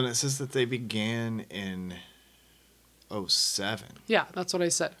at that one, it says that they began in 2007. Yeah, that's what I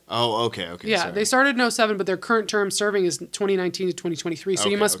said. Oh, okay. Yeah, sorry. They started in 2007, but their current term serving is 2019 to 2023. So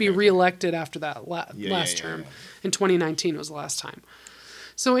you must be reelected after that last term. In 2019 was the last time.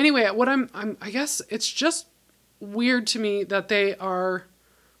 So anyway, what I guess it's just weird to me that they are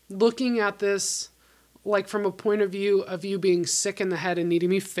looking at this from a point of view of you being sick in the head and needing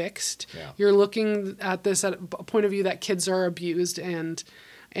to be fixed. Yeah. You're looking at this at a point of view that kids are abused and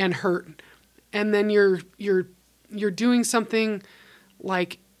hurt, and then you're you're doing something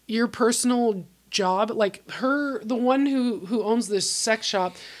like your personal job, like the one who owns this sex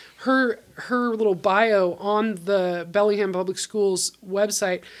shop, her little bio on the Bellingham Public Schools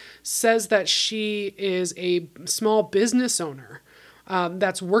website says that she is a small business owner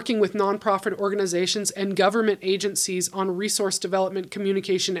that's working with nonprofit organizations and government agencies on resource development,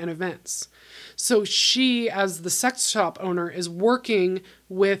 communication, and events. So she, as the sex shop owner, is working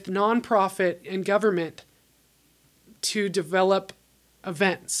with nonprofit and government to develop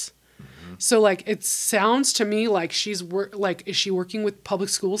events. So, like, it sounds to me like is she working with public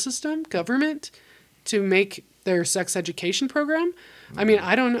school system, government, to make their sex education program? I mean,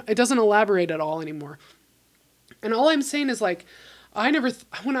 I don't know. It doesn't elaborate at all anymore. And all I'm saying is, like,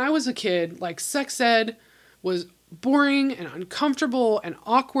 when I was a kid, like, sex ed was boring and uncomfortable and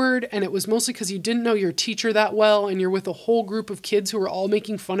awkward, and it was mostly because you didn't know your teacher that well, and you're with a whole group of kids who are all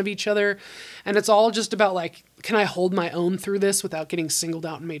making fun of each other, and it's all just about, like, can I hold my own through this without getting singled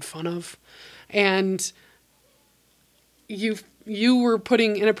out and made fun of? And you were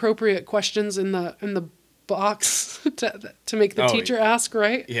putting inappropriate questions in the box to make the teacher ask,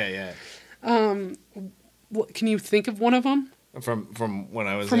 right? Yeah. Can you think of one of them? From when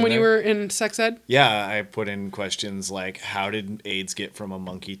I was when you were in sex ed? Yeah, I put in questions like, how did AIDS get from a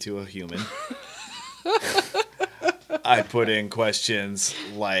monkey to a human? I put in questions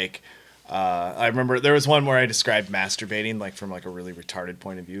like, I remember there was one where I described masturbating like from like a really retarded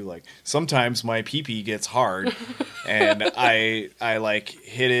point of view. Like, sometimes my pee-pee gets hard and I like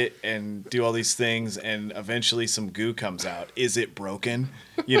hit it and do all these things and eventually some goo comes out. Is it broken?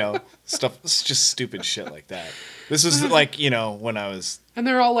 You know, stuff. It's just stupid shit like that. This was like, you know, when I was... And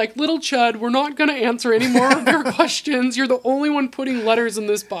they're all like, little Chud, we're not going to answer any more of your questions. You're the only one putting letters in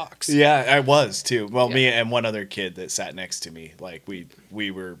this box. Yeah, I was too. Well, me and one other kid that sat next to me. Like, we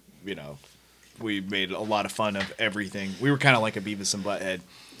were, you know, we made a lot of fun of everything. We were kind of like a Beavis and Butthead.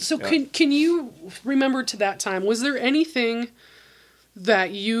 So can you remember to that time, was there anything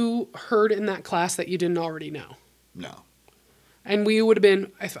that you heard in that class that you didn't already know? No. And we would have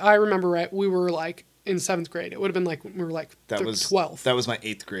been, if I remember right, we were like in 7th grade. It would have been like, we were like 12th. That was my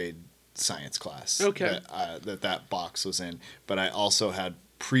 8th grade science class. Okay. That box was in. But I also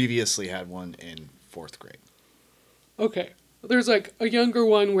previously had one in 4th grade. Okay. There's like a younger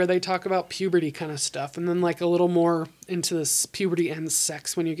one where they talk about puberty kind of stuff, and then like a little more into this puberty and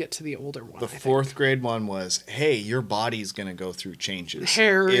sex when you get to the older one. The 4th grade one was, hey, your body's going to go through changes.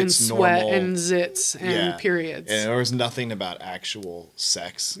 Hair and sweat and zits and periods. And there was nothing about actual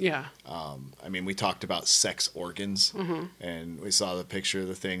sex. Yeah. I mean, we talked about sex organs, and we saw the picture of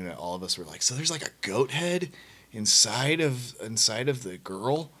the thing that all of us were like, so there's like a goat head inside of the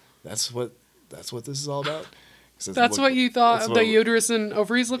girl? That's what this is all about? That's what you thought the uterus and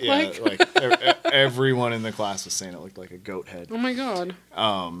ovaries looked like? Yeah, like everyone in the class was saying it looked like a goat head. Oh my God.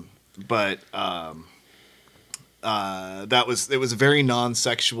 It was very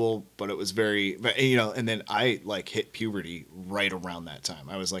non-sexual, but it was very, you know, and then I like hit puberty right around that time.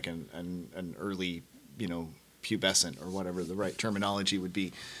 I was like an early, you know, pubescent or whatever the right terminology would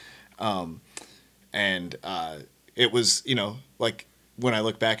be. It was, you know, like when I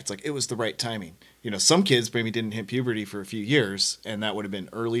look back, it's like, it was the right timing. You know, some kids maybe didn't hit puberty for a few years, and that would have been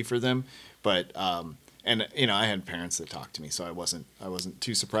early for them. But, and you know, I had parents that talked to me, so I wasn't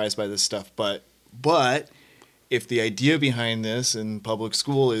too surprised by this stuff. But if the idea behind this in public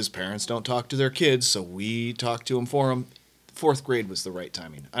school is parents don't talk to their kids, so we talk to them for them, 4th grade was the right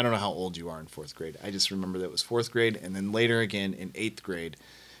timing. I don't know how old you are in 4th grade. I just remember that it was 4th grade, and then later again in 8th grade,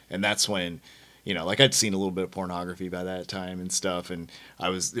 and that's when, you know, like I'd seen a little bit of pornography by that time and stuff, and I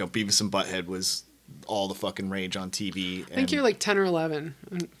was, you know, Beavis and Butthead was all the fucking rage on TV. I think you're like 10 or 11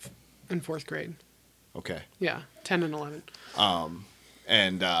 in 4th grade. Okay. Yeah, 10 and 11.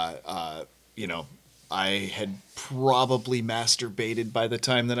 You know, I had probably masturbated by the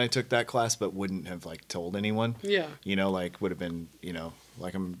time that I took that class, but wouldn't have like told anyone. Yeah. You know, like would have been, you know,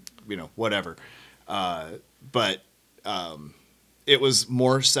 like I'm, you know, whatever. It was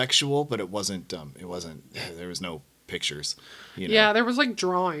more sexual, but it wasn't, there was no pictures. You know? Yeah, there was like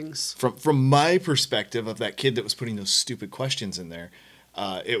drawings. From my perspective of that kid that was putting those stupid questions in there,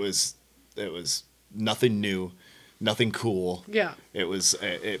 it was nothing new, nothing cool. Yeah. It was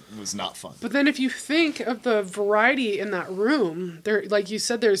not fun. But then if you think of the variety in that room, there, like you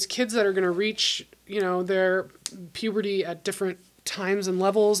said, there's kids that are going to reach, you know, their puberty at different times and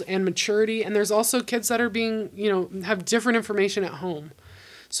levels and maturity, and there's also kids that are being, you know, have different information at home.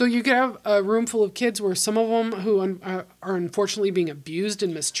 So you could have a room full of kids where some of them who are unfortunately being abused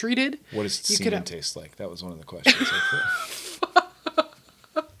and mistreated. What does semen taste like? That was one of the questions.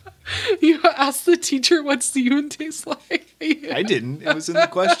 You asked the teacher what semen tastes like. I didn't. It was in the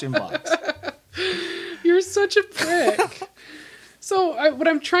question box. You're such a prick. So what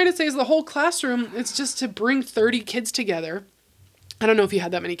I'm trying to say is the whole classroom, it's just to bring 30 kids together. I don't know if you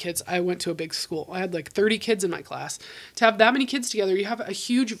had that many kids. I went to a big school. I had like 30 kids in my class. To have that many kids together, you have a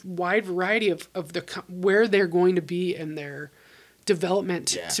huge, wide variety of where they're going to be in their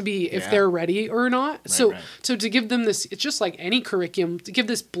development to be, if they're ready or not. So to give them this, it's just like any curriculum, to give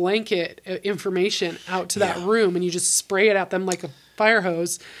this blanket information out to that room and you just spray it at them like a fire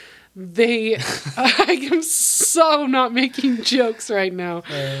hose. I am so not making jokes right now.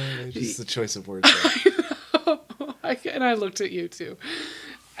 Just the choice of words. And I looked at you too.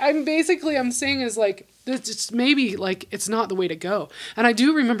 I'm saying is like, it's maybe like it's not the way to go. And I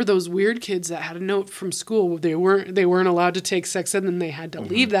do remember those weird kids that had a note from school. They weren't allowed to take sex ed and they had to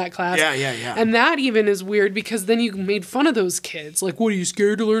leave that class. Yeah. And that even is weird because then you made fun of those kids. Like, what, are you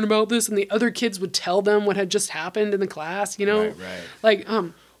scared to learn about this? And the other kids would tell them what had just happened in the class, you know? Right. Like,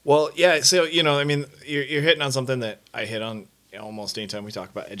 Well, yeah, so, you know, I mean, you're hitting on something that I hit on almost anytime we talk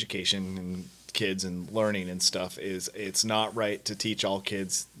about education and kids and learning and stuff, is it's not right to teach all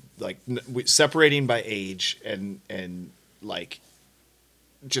kids, like, separating by age and like,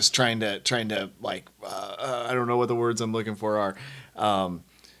 just trying to like, I don't know what the words I'm looking for are,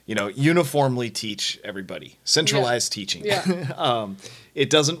 you know, uniformly teach everybody, centralized teaching. Yeah. It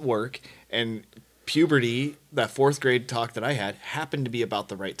doesn't work, and puberty, that 4th grade talk that I had, happened to be about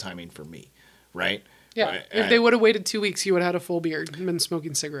the right timing for me, right? Yeah. If they would have waited 2 weeks, you would have had a full beard and been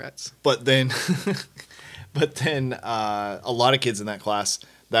smoking cigarettes. But then, a lot of kids in that class,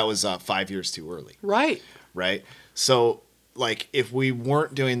 that was 5 years too early. Right. Right. So, like, if we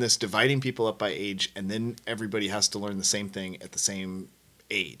weren't doing this, dividing people up by age, and then everybody has to learn the same thing at the same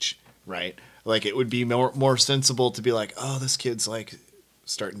age, right? Like, it would be more sensible to be like, oh, this kid's like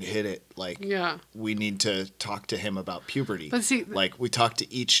starting to hit it, like, we need to talk to him about puberty. But see, like, we talk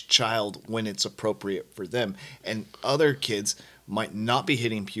to each child when it's appropriate for them, and other kids might not be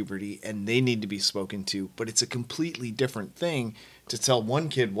hitting puberty and they need to be spoken to, but it's a completely different thing to tell one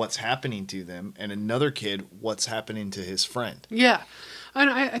kid what's happening to them and another kid what's happening to his friend. Yeah. And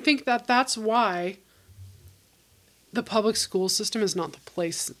I think that's why the public school system is not the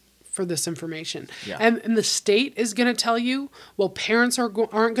place for this information. Yeah. And the state is going to tell you, well, parents aren't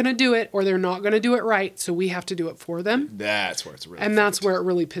going to do it, or they're not going to do it right, so we have to do it for them. That's where it's really that's where it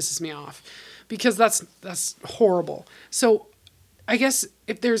really pisses me off, because that's horrible. So I guess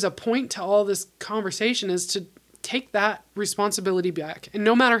if there's a point to all this conversation is to take that responsibility back. And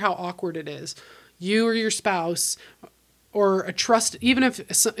no matter how awkward it is, you or your spouse or even if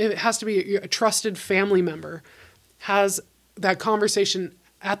it has to be a trusted family member, has that conversation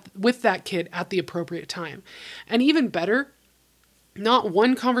with that kid at the appropriate time. And even better, not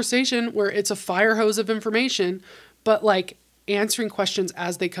one conversation where it's a fire hose of information, but like answering questions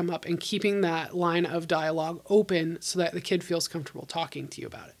as they come up and keeping that line of dialogue open so that the kid feels comfortable talking to you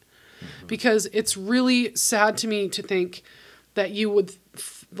about it. Mm-hmm. Because it's really sad to me to think that you would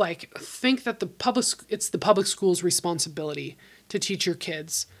think that it's the public school's responsibility to teach your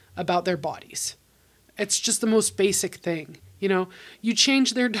kids about their bodies. It's just the most basic thing. You know, you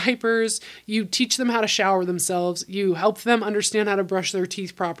change their diapers, you teach them how to shower themselves, you help them understand how to brush their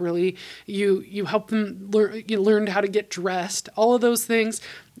teeth properly, you help them learn how to get dressed. All of those things,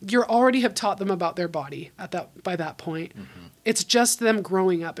 you already have taught them about their body by that point. Mm-hmm. It's just them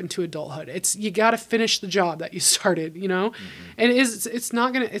growing up into adulthood. You got to finish the job that you started, you know? Mm-hmm. And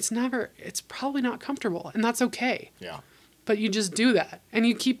it's probably not comfortable, and that's okay. Yeah. But you just do that, and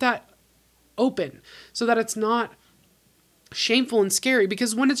you keep that open so that it's not shameful and scary,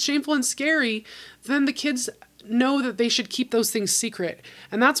 because when it's shameful and scary, then the kids know that they should keep those things secret.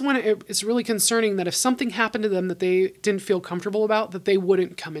 And that's when it's really concerning that if something happened to them that they didn't feel comfortable about, that they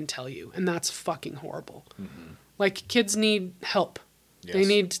wouldn't come and tell you. And that's fucking horrible. Mm-hmm. Like, kids need help. Yes. They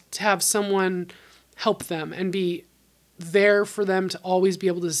need to have someone help them and be there for them to always be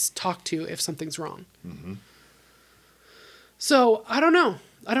able to talk to if something's wrong. Mm-hmm. So I don't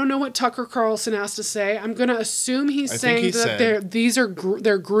know what Tucker Carlson has to say. I'm going to assume he's saying that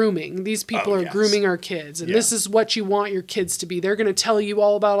they're grooming. These people are grooming our kids. And this is what you want your kids to be. They're going to tell you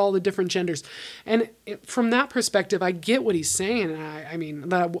all about all the different genders. And from that perspective, I get what he's saying.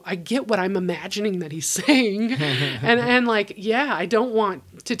 I get what I'm imagining that he's saying. and I don't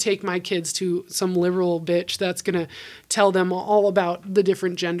want to take my kids to some liberal bitch that's going to tell them all about the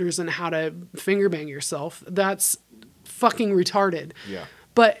different genders and how to finger bang yourself. That's fucking retarded. Yeah.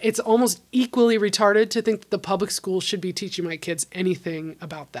 But it's almost equally retarded to think that the public school should be teaching my kids anything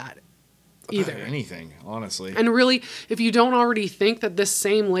about that. either. Anything, honestly. And really, if you don't already think that this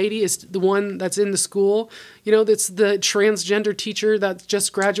same lady is the one that's in the school, you know, that's the transgender teacher that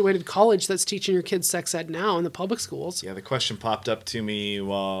just graduated college that's teaching your kids sex ed now in the public schools. Yeah, the question popped up to me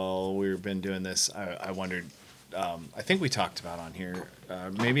while we've been doing this. I wondered, I think we talked about on here,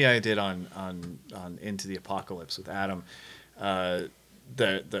 maybe I did on Into the Apocalypse with Adam, the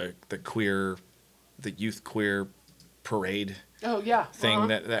youth queer parade thing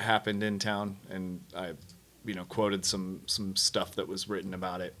that happened in town, and I quoted some stuff that was written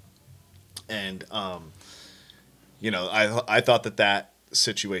about it, and I thought that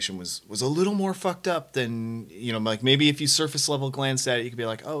situation was a little more fucked up than, like maybe if you surface level glanced at it you could be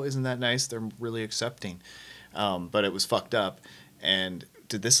like, oh, isn't that nice, they're really accepting, but it was fucked up. And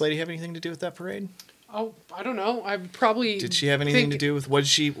did this lady have anything to do with that parade? Oh, I don't know. I probably did she have anything to do with what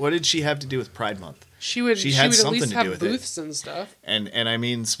did she have to do with Pride Month? She would at least have booths and stuff. And I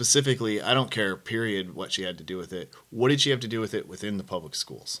mean specifically, I don't care, period, what she had to do with it. What did she have to do with it within the public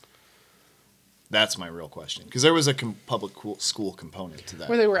schools? That's my real question. Because there was a public school component to that.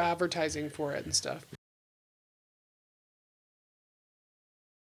 Where they were advertising for it and stuff.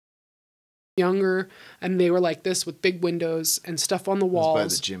 Younger, and they were like this with big windows and stuff on the walls. It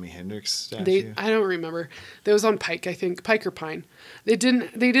was by the Jimi Hendrix statue. I don't remember. That was on Pike, I think, Pike or Pine. They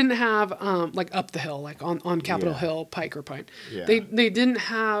didn't have like up the hill, like on Capitol Hill, Pike or Pine. Yeah. They didn't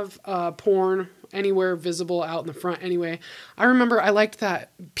have porn anywhere visible out in the front anyway. I remember I liked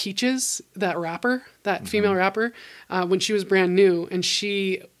that Peaches, that rapper, that female rapper, when she was brand new, and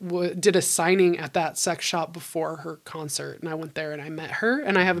she did a signing at that sex shop before her concert, and I went there and I met her,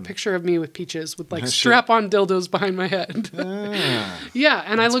 and I have a picture of me with Peaches with like strap-on dildos behind my head. Yeah,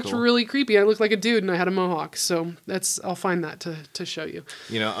 and I looked cool. Really creepy. I looked like a dude, and I had a mohawk, so I'll find that to show you.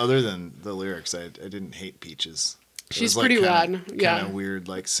 Other than the lyrics, I didn't hate Peaches. She's pretty rad. Yeah. Kind of weird,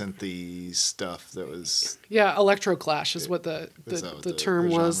 like synthy stuff that was. Yeah, electroclash is what the term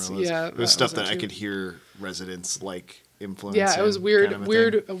was. Yeah, it was stuff that I could hear Residents like influence. Yeah, it was weird, kind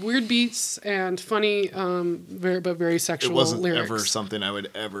of weird beats and funny, very sexual. It wasn't lyrics. Ever something I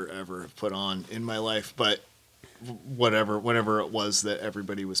would ever put on in my life, but whatever it was that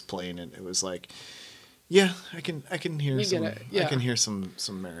everybody was playing, it was like. Yeah, I can hear I can hear some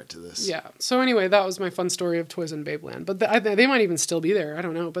merit to this. Yeah. So anyway, that was my fun story of Toys in Babeland. But they might even still be there. I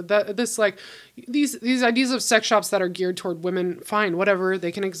don't know. But these ideas of sex shops that are geared toward women, fine, whatever,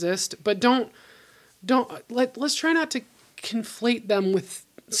 they can exist. But let's try not to conflate them with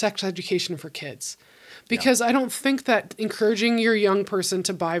sex education for kids. Because I don't think that encouraging your young person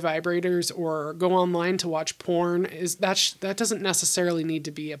to buy vibrators or go online to watch porn that doesn't necessarily need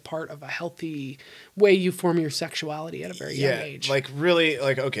to be a part of a healthy way you form your sexuality at a very young age. Like really,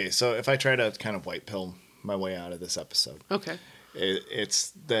 like, okay, so if I try to kind of white pill my way out of this episode, okay,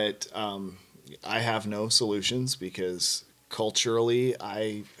 it's that I have no solutions because culturally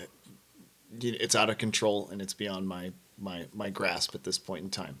it's out of control and it's beyond my grasp at this point in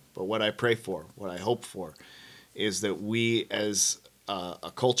time. But what I pray for, what I hope for, is that we as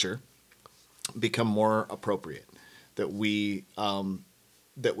a culture become more appropriate. That we lower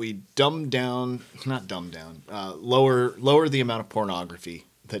the amount of pornography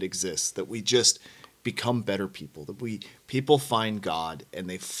that exists. That we just become better people. That people find God and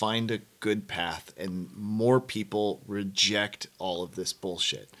they find a good path, and more people reject all of this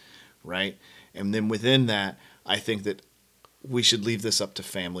bullshit, right? And then within that, I think that we should leave this up to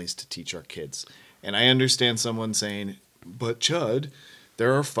families to teach our kids. And I understand someone saying, but Chud,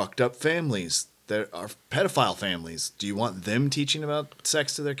 there are fucked up families. There are pedophile families. Do you want them teaching about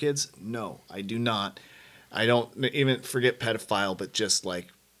sex to their kids? No, I do not. I don't even forget pedophile, but just like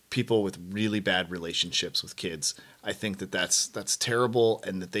people with really bad relationships with kids. I think that's terrible,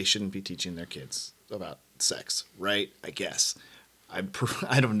 and that they shouldn't be teaching their kids about sex, right? I guess.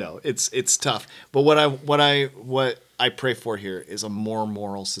 I don't know. It's tough. But what I pray for here is a more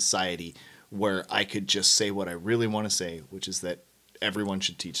moral society where I could just say what I really want to say, which is that everyone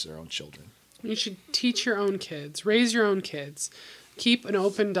should teach their own children. You should teach your own kids, raise your own kids, keep an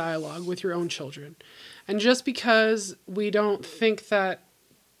open dialogue with your own children. And just because we don't think that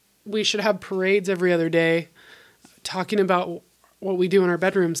we should have parades every other day talking about what we do in our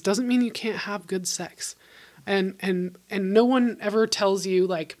bedrooms doesn't mean you can't have good sex. And no one ever tells you,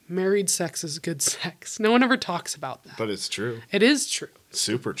 like, married sex is good sex. No one ever talks about that. But it's true. It is true.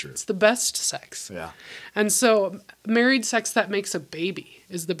 Super true. It's the best sex. Yeah. And so married sex that makes a baby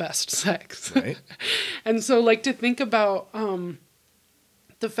is the best sex. Right. And so, like, to think about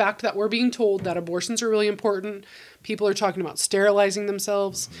The fact that we're being told that abortions are really important. People are talking about sterilizing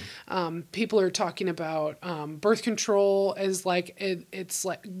themselves. People are talking about birth control as like, it's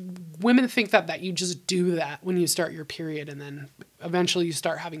like women think that you just do that when you start your period and then eventually you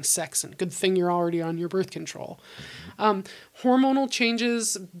start having sex, and good thing you're already on your birth control. Hormonal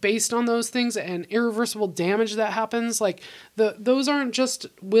changes based on those things and irreversible damage that happens. Like those aren't just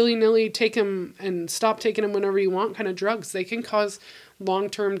willy-nilly take them and stop taking them whenever you want kind of drugs. They can cause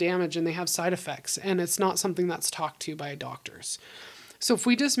long-term damage and they have side effects, and it's not something that's talked to by doctors. So if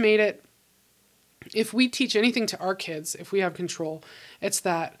we just made it, if we teach anything to our kids, if we have control, it's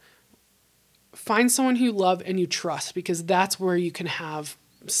that find someone who you love and you trust, because that's where you can have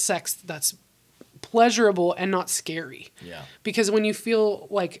sex that's pleasurable and not scary. Yeah. Because when you feel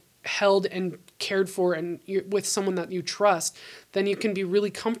like held and cared for and you're with someone that you trust, then you can be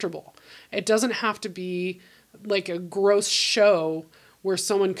really comfortable. It doesn't have to be like a gross show where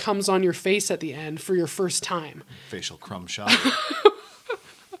someone comes on your face at the end for your first time. Facial crumb shot.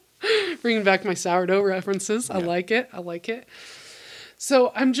 Bringing back my sourdough references. Yeah. I like it.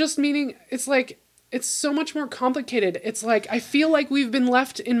 So I'm just meaning, it's like, it's so much more complicated. It's like, I feel like we've been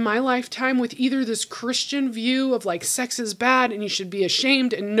left in my lifetime with either this Christian view of like sex is bad and you should be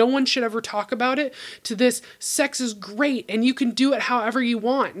ashamed and no one should ever talk about it, to this sex is great and you can do it however you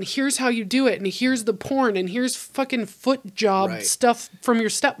want. And here's how you do it. And here's the porn and here's fucking foot job stuff from your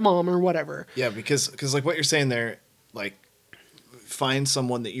stepmom or whatever. Yeah. Because like what you're saying there, like find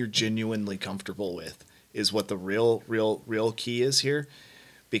someone that you're genuinely comfortable with is what the real key is here.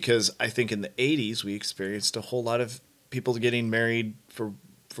 Because I think in the 80s, we experienced a whole lot of people getting married for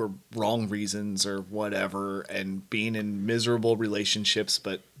wrong reasons or whatever, and being in miserable relationships,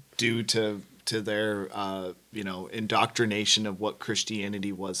 but due to their indoctrination of what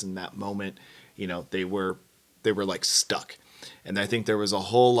Christianity was in that moment, they were like stuck. And I think there was a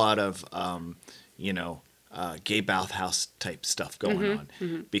whole lot of gay bathhouse type stuff going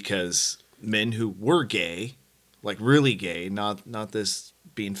on, because men who were gay, like really gay, not this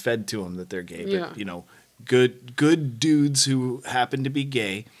being fed to them that they're gay, but good dudes who happen to be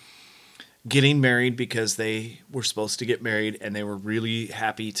gay, getting married because they were supposed to get married and they were really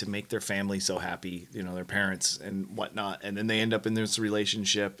happy to make their family so happy, their parents and whatnot. And then they end up in this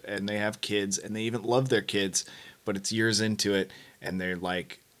relationship and they have kids and they even love their kids, but it's years into it and they're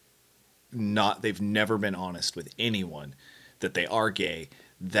like they've never been honest with anyone that they are gay.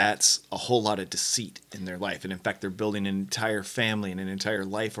 That's a whole lot of deceit in their life. And in fact, they're building an entire family and an entire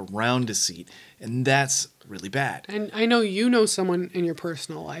life around deceit. And that's really bad. And I know you know someone in your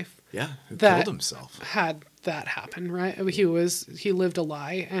personal life. Yeah, who killed himself. Had that happen, right? He lived a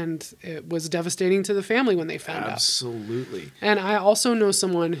lie, and it was devastating to the family when they found out. Absolutely. And I also know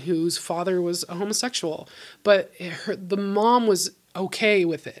someone whose father was a homosexual, but the mom was okay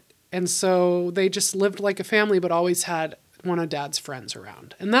with it. And so they just lived like a family, but always had one of dad's friends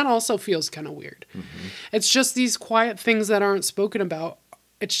around. And that also feels kind of weird. Mm-hmm. It's just these quiet things that aren't spoken about.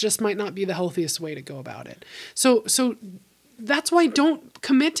 It just might not be the healthiest way to go about it. So that's why don't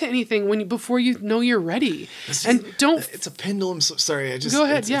commit to anything before you know you're ready. It's a pendulum. Sorry, go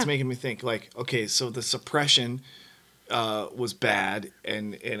ahead. It's making me think like, okay, so the suppression was bad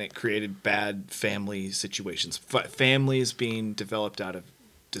and it created bad family situations. Families being developed out of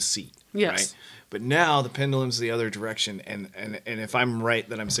deceit. Yes. Right? But now the pendulum's the other direction, and if I'm right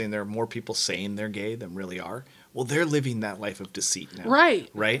that I'm saying there are more people saying they're gay than really are, well, they're living that life of deceit now. Right.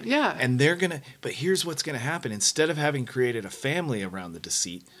 Right? Yeah. And but here's what's going to happen. Instead of having created a family around the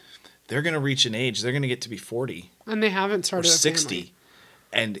deceit, they're going to reach an age, they're going to get to be 40. And they haven't started or a 60. Family.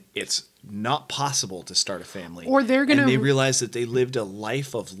 And it's not possible to start a family. Or they're going to... And they realize that they lived a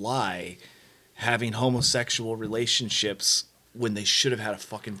life of lie, having homosexual relationships when they should have had a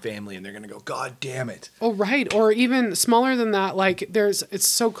fucking family, and they're going to go, God damn it. Oh, right. Or even smaller than that, like it's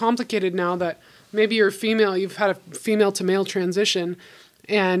so complicated now that maybe you're female, you've had a female to male transition,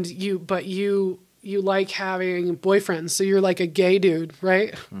 and you like having boyfriends. So you're like a gay dude,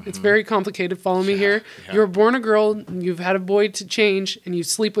 right? Mm-hmm. It's very complicated. Follow me here. Yeah. You were born a girl, you've had a boy to change, and you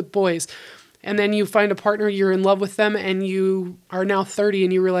sleep with boys. And then you find a partner, you're in love with them, and you are now 30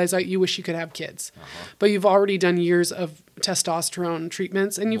 and you realize that you wish you could have kids. Uh-huh. But you've already done years of testosterone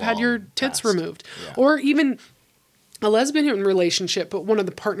treatments and you've had your tits removed. Yeah. Or even a lesbian relationship, but one of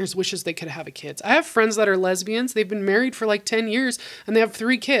the partners wishes they could have a kids. I have friends that are lesbians. They've been married for like 10 years and they have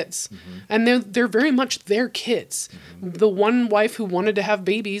 3 kids. Mm-hmm. And they're very much their kids. Mm-hmm. The one wife who wanted to have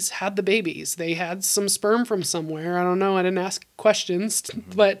babies had the babies. They had some sperm from somewhere. I don't know. I didn't ask questions,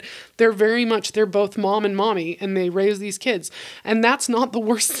 but they're both mom and mommy, and they raise these kids. And that's not the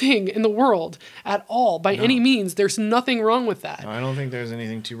worst thing in the world at all, by any means. There's nothing wrong with that. No, I don't think there's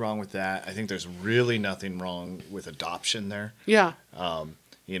anything too wrong with that. I think there's really nothing wrong with adoption there. Yeah.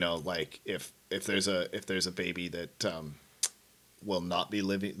 You know, like if there's a baby that will not be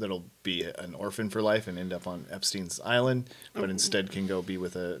living, that'll be an orphan for life and end up on Epstein's Island, but instead can go be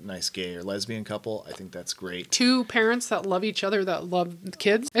with a nice gay or lesbian couple, I think that's great. Two parents that love each other, that love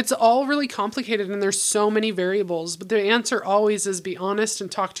kids. It's all really complicated, and there's so many variables, but the answer always is be honest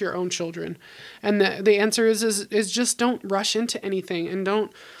and talk to your own children. And the answer is just don't rush into anything, and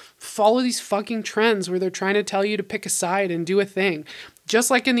don't follow these fucking trends where they're trying to tell you to pick a side and do a thing. Just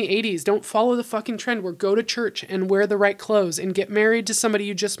like in the 80s, don't follow the fucking trend where go to church and wear the right clothes and get married to somebody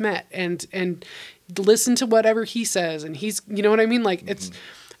you just met and listen to whatever he says. And he's, you know what I mean? Like it's,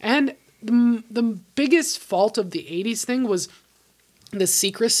 and the biggest fault of the 80s thing was the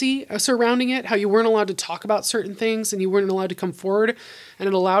secrecy surrounding it, how you weren't allowed to talk about certain things and you weren't allowed to come forward, and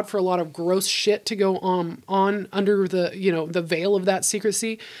it allowed for a lot of gross shit to go on under the, you know, the veil of that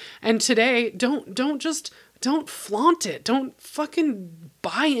secrecy. And today, don't flaunt it. Don't fucking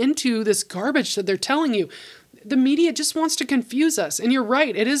buy into this garbage that they're telling you. The media just wants to confuse us. And you're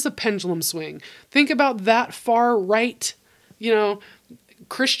right, it is a pendulum swing. Think about that far right, you know,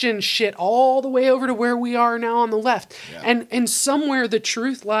 Christian shit all the way over to where we are now on the left. Yeah. And somewhere the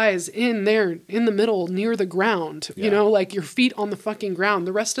truth lies in there, in the middle, near the ground, you know, like your feet on the fucking ground.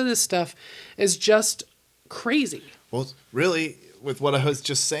 The rest of this stuff is just crazy. Well, really, with what I was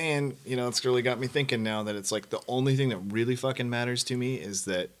just saying, you know, it's really got me thinking now that it's like the only thing that really fucking matters to me is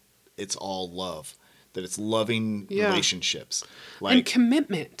that it's all love. That it's loving relationships. Like, and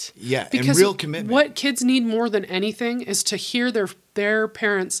commitment. Yeah, because and real commitment. What kids need more than anything is to hear their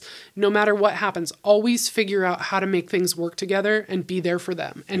parents, no matter what happens, always figure out how to make things work together and be there for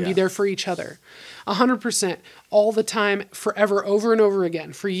them and be there for each other. 100%. All the time, forever, over and over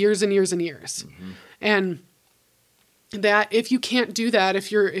again, for years and years and years. Mm-hmm. And that if you can't do that,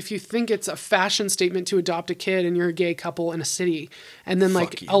 if you think it's a fashion statement to adopt a kid and you're a gay couple in a city, and then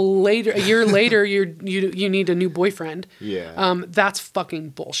like a year later you need a new boyfriend, that's fucking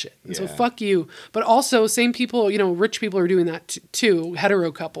bullshit. And so fuck you. But also, same people, you know, rich people are doing that too.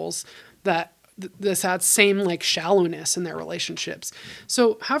 Hetero couples that this had same like shallowness in their relationships.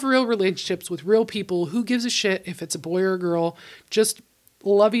 So have real relationships with real people. Who gives a shit if it's a boy or a girl? Just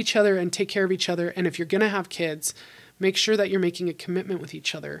love each other and take care of each other. And if you're gonna have kids, make sure that you're making a commitment with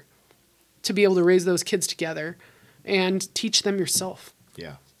each other to be able to raise those kids together and teach them yourself.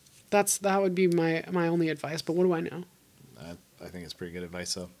 Yeah. That would be my only advice, but what do I know? I think it's pretty good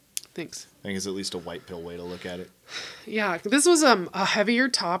advice, though. Thanks. I think it's at least a white pill way to look at it. Yeah, this was a heavier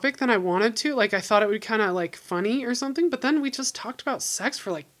topic than I wanted to. Like, I thought it would be kind of like funny or something, but then we just talked about sex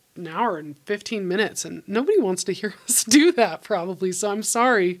for like an hour and 15 minutes, and nobody wants to hear us do that probably, so I'm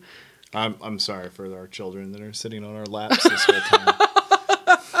sorry. I'm sorry for our children that are sitting on our laps this whole time.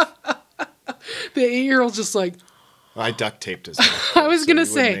 The 8-year-old's just like... I duct taped his mouth. I was going to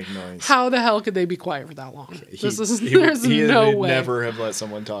say, how the hell could they be quiet for that long? There's no way. He would never have let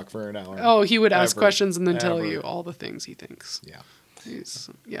someone talk for an hour. Oh, he would ask questions and then tell you all the things he thinks.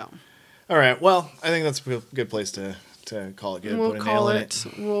 Yeah. All right. Well, I think that's a good place to call it good. We'll call it.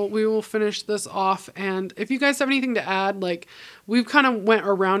 We will finish this off. And if you guys have anything to add, like we've kind of went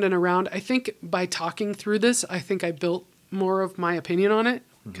around and around. I think by talking through this, I think I built more of my opinion on it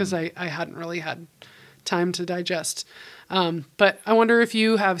because I hadn't really had time to digest. But I wonder if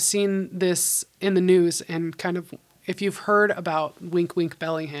you have seen this in the news and kind of if you've heard about Wink Wink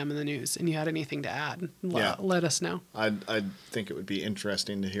Bellingham in the news and you had anything to add, let us know. I'd think it would be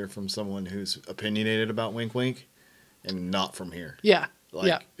interesting to hear from someone who's opinionated about Wink Wink. And not from here. Yeah.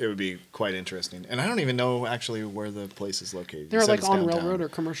 It would be quite interesting. And I don't even know actually where the place is located. They're like on downtown. Railroad or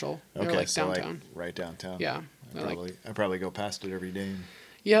Commercial. They're okay, like so downtown. Like right downtown. Yeah. I probably go past it every day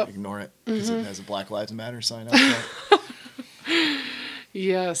and ignore it because it has a Black Lives Matter sign up there.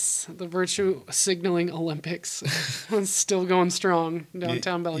 Yes, the virtue signaling Olympics was still going strong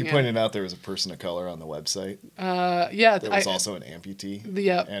downtown Bellingham. You pointed out there was a person of color on the website. Yeah. There was also an amputee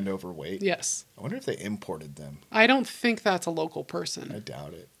and overweight. Yes. I wonder if they imported them. I don't think that's a local person. I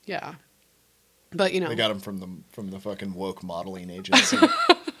doubt it. Yeah. But, you know. They got them from the fucking woke modeling agency.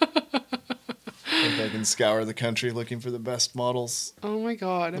 If I can scour the country looking for the best models. Oh, my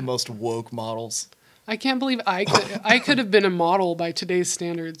God. The most woke models. I can't believe I could have been a model by today's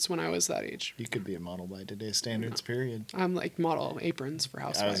standards when I was that age. You could be a model by today's standards, period. I'm like model aprons for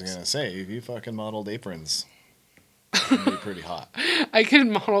housewives. I was going to say, if you fucking modeled aprons, it'd be pretty hot. I could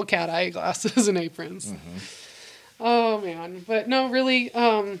model cat eye glasses and aprons. Oh man, but no, really.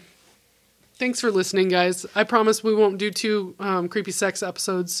 Thanks for listening, guys. I promise we won't do 2 creepy sex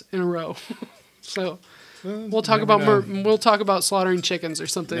episodes in a row. So we'll talk about we'll talk about slaughtering chickens or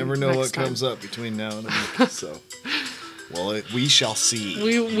something. Never know what comes up between now and then. So, well, we shall see.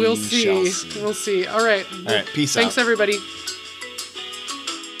 We'll see. We'll see. All right. All right. Peace out. Thanks, everybody.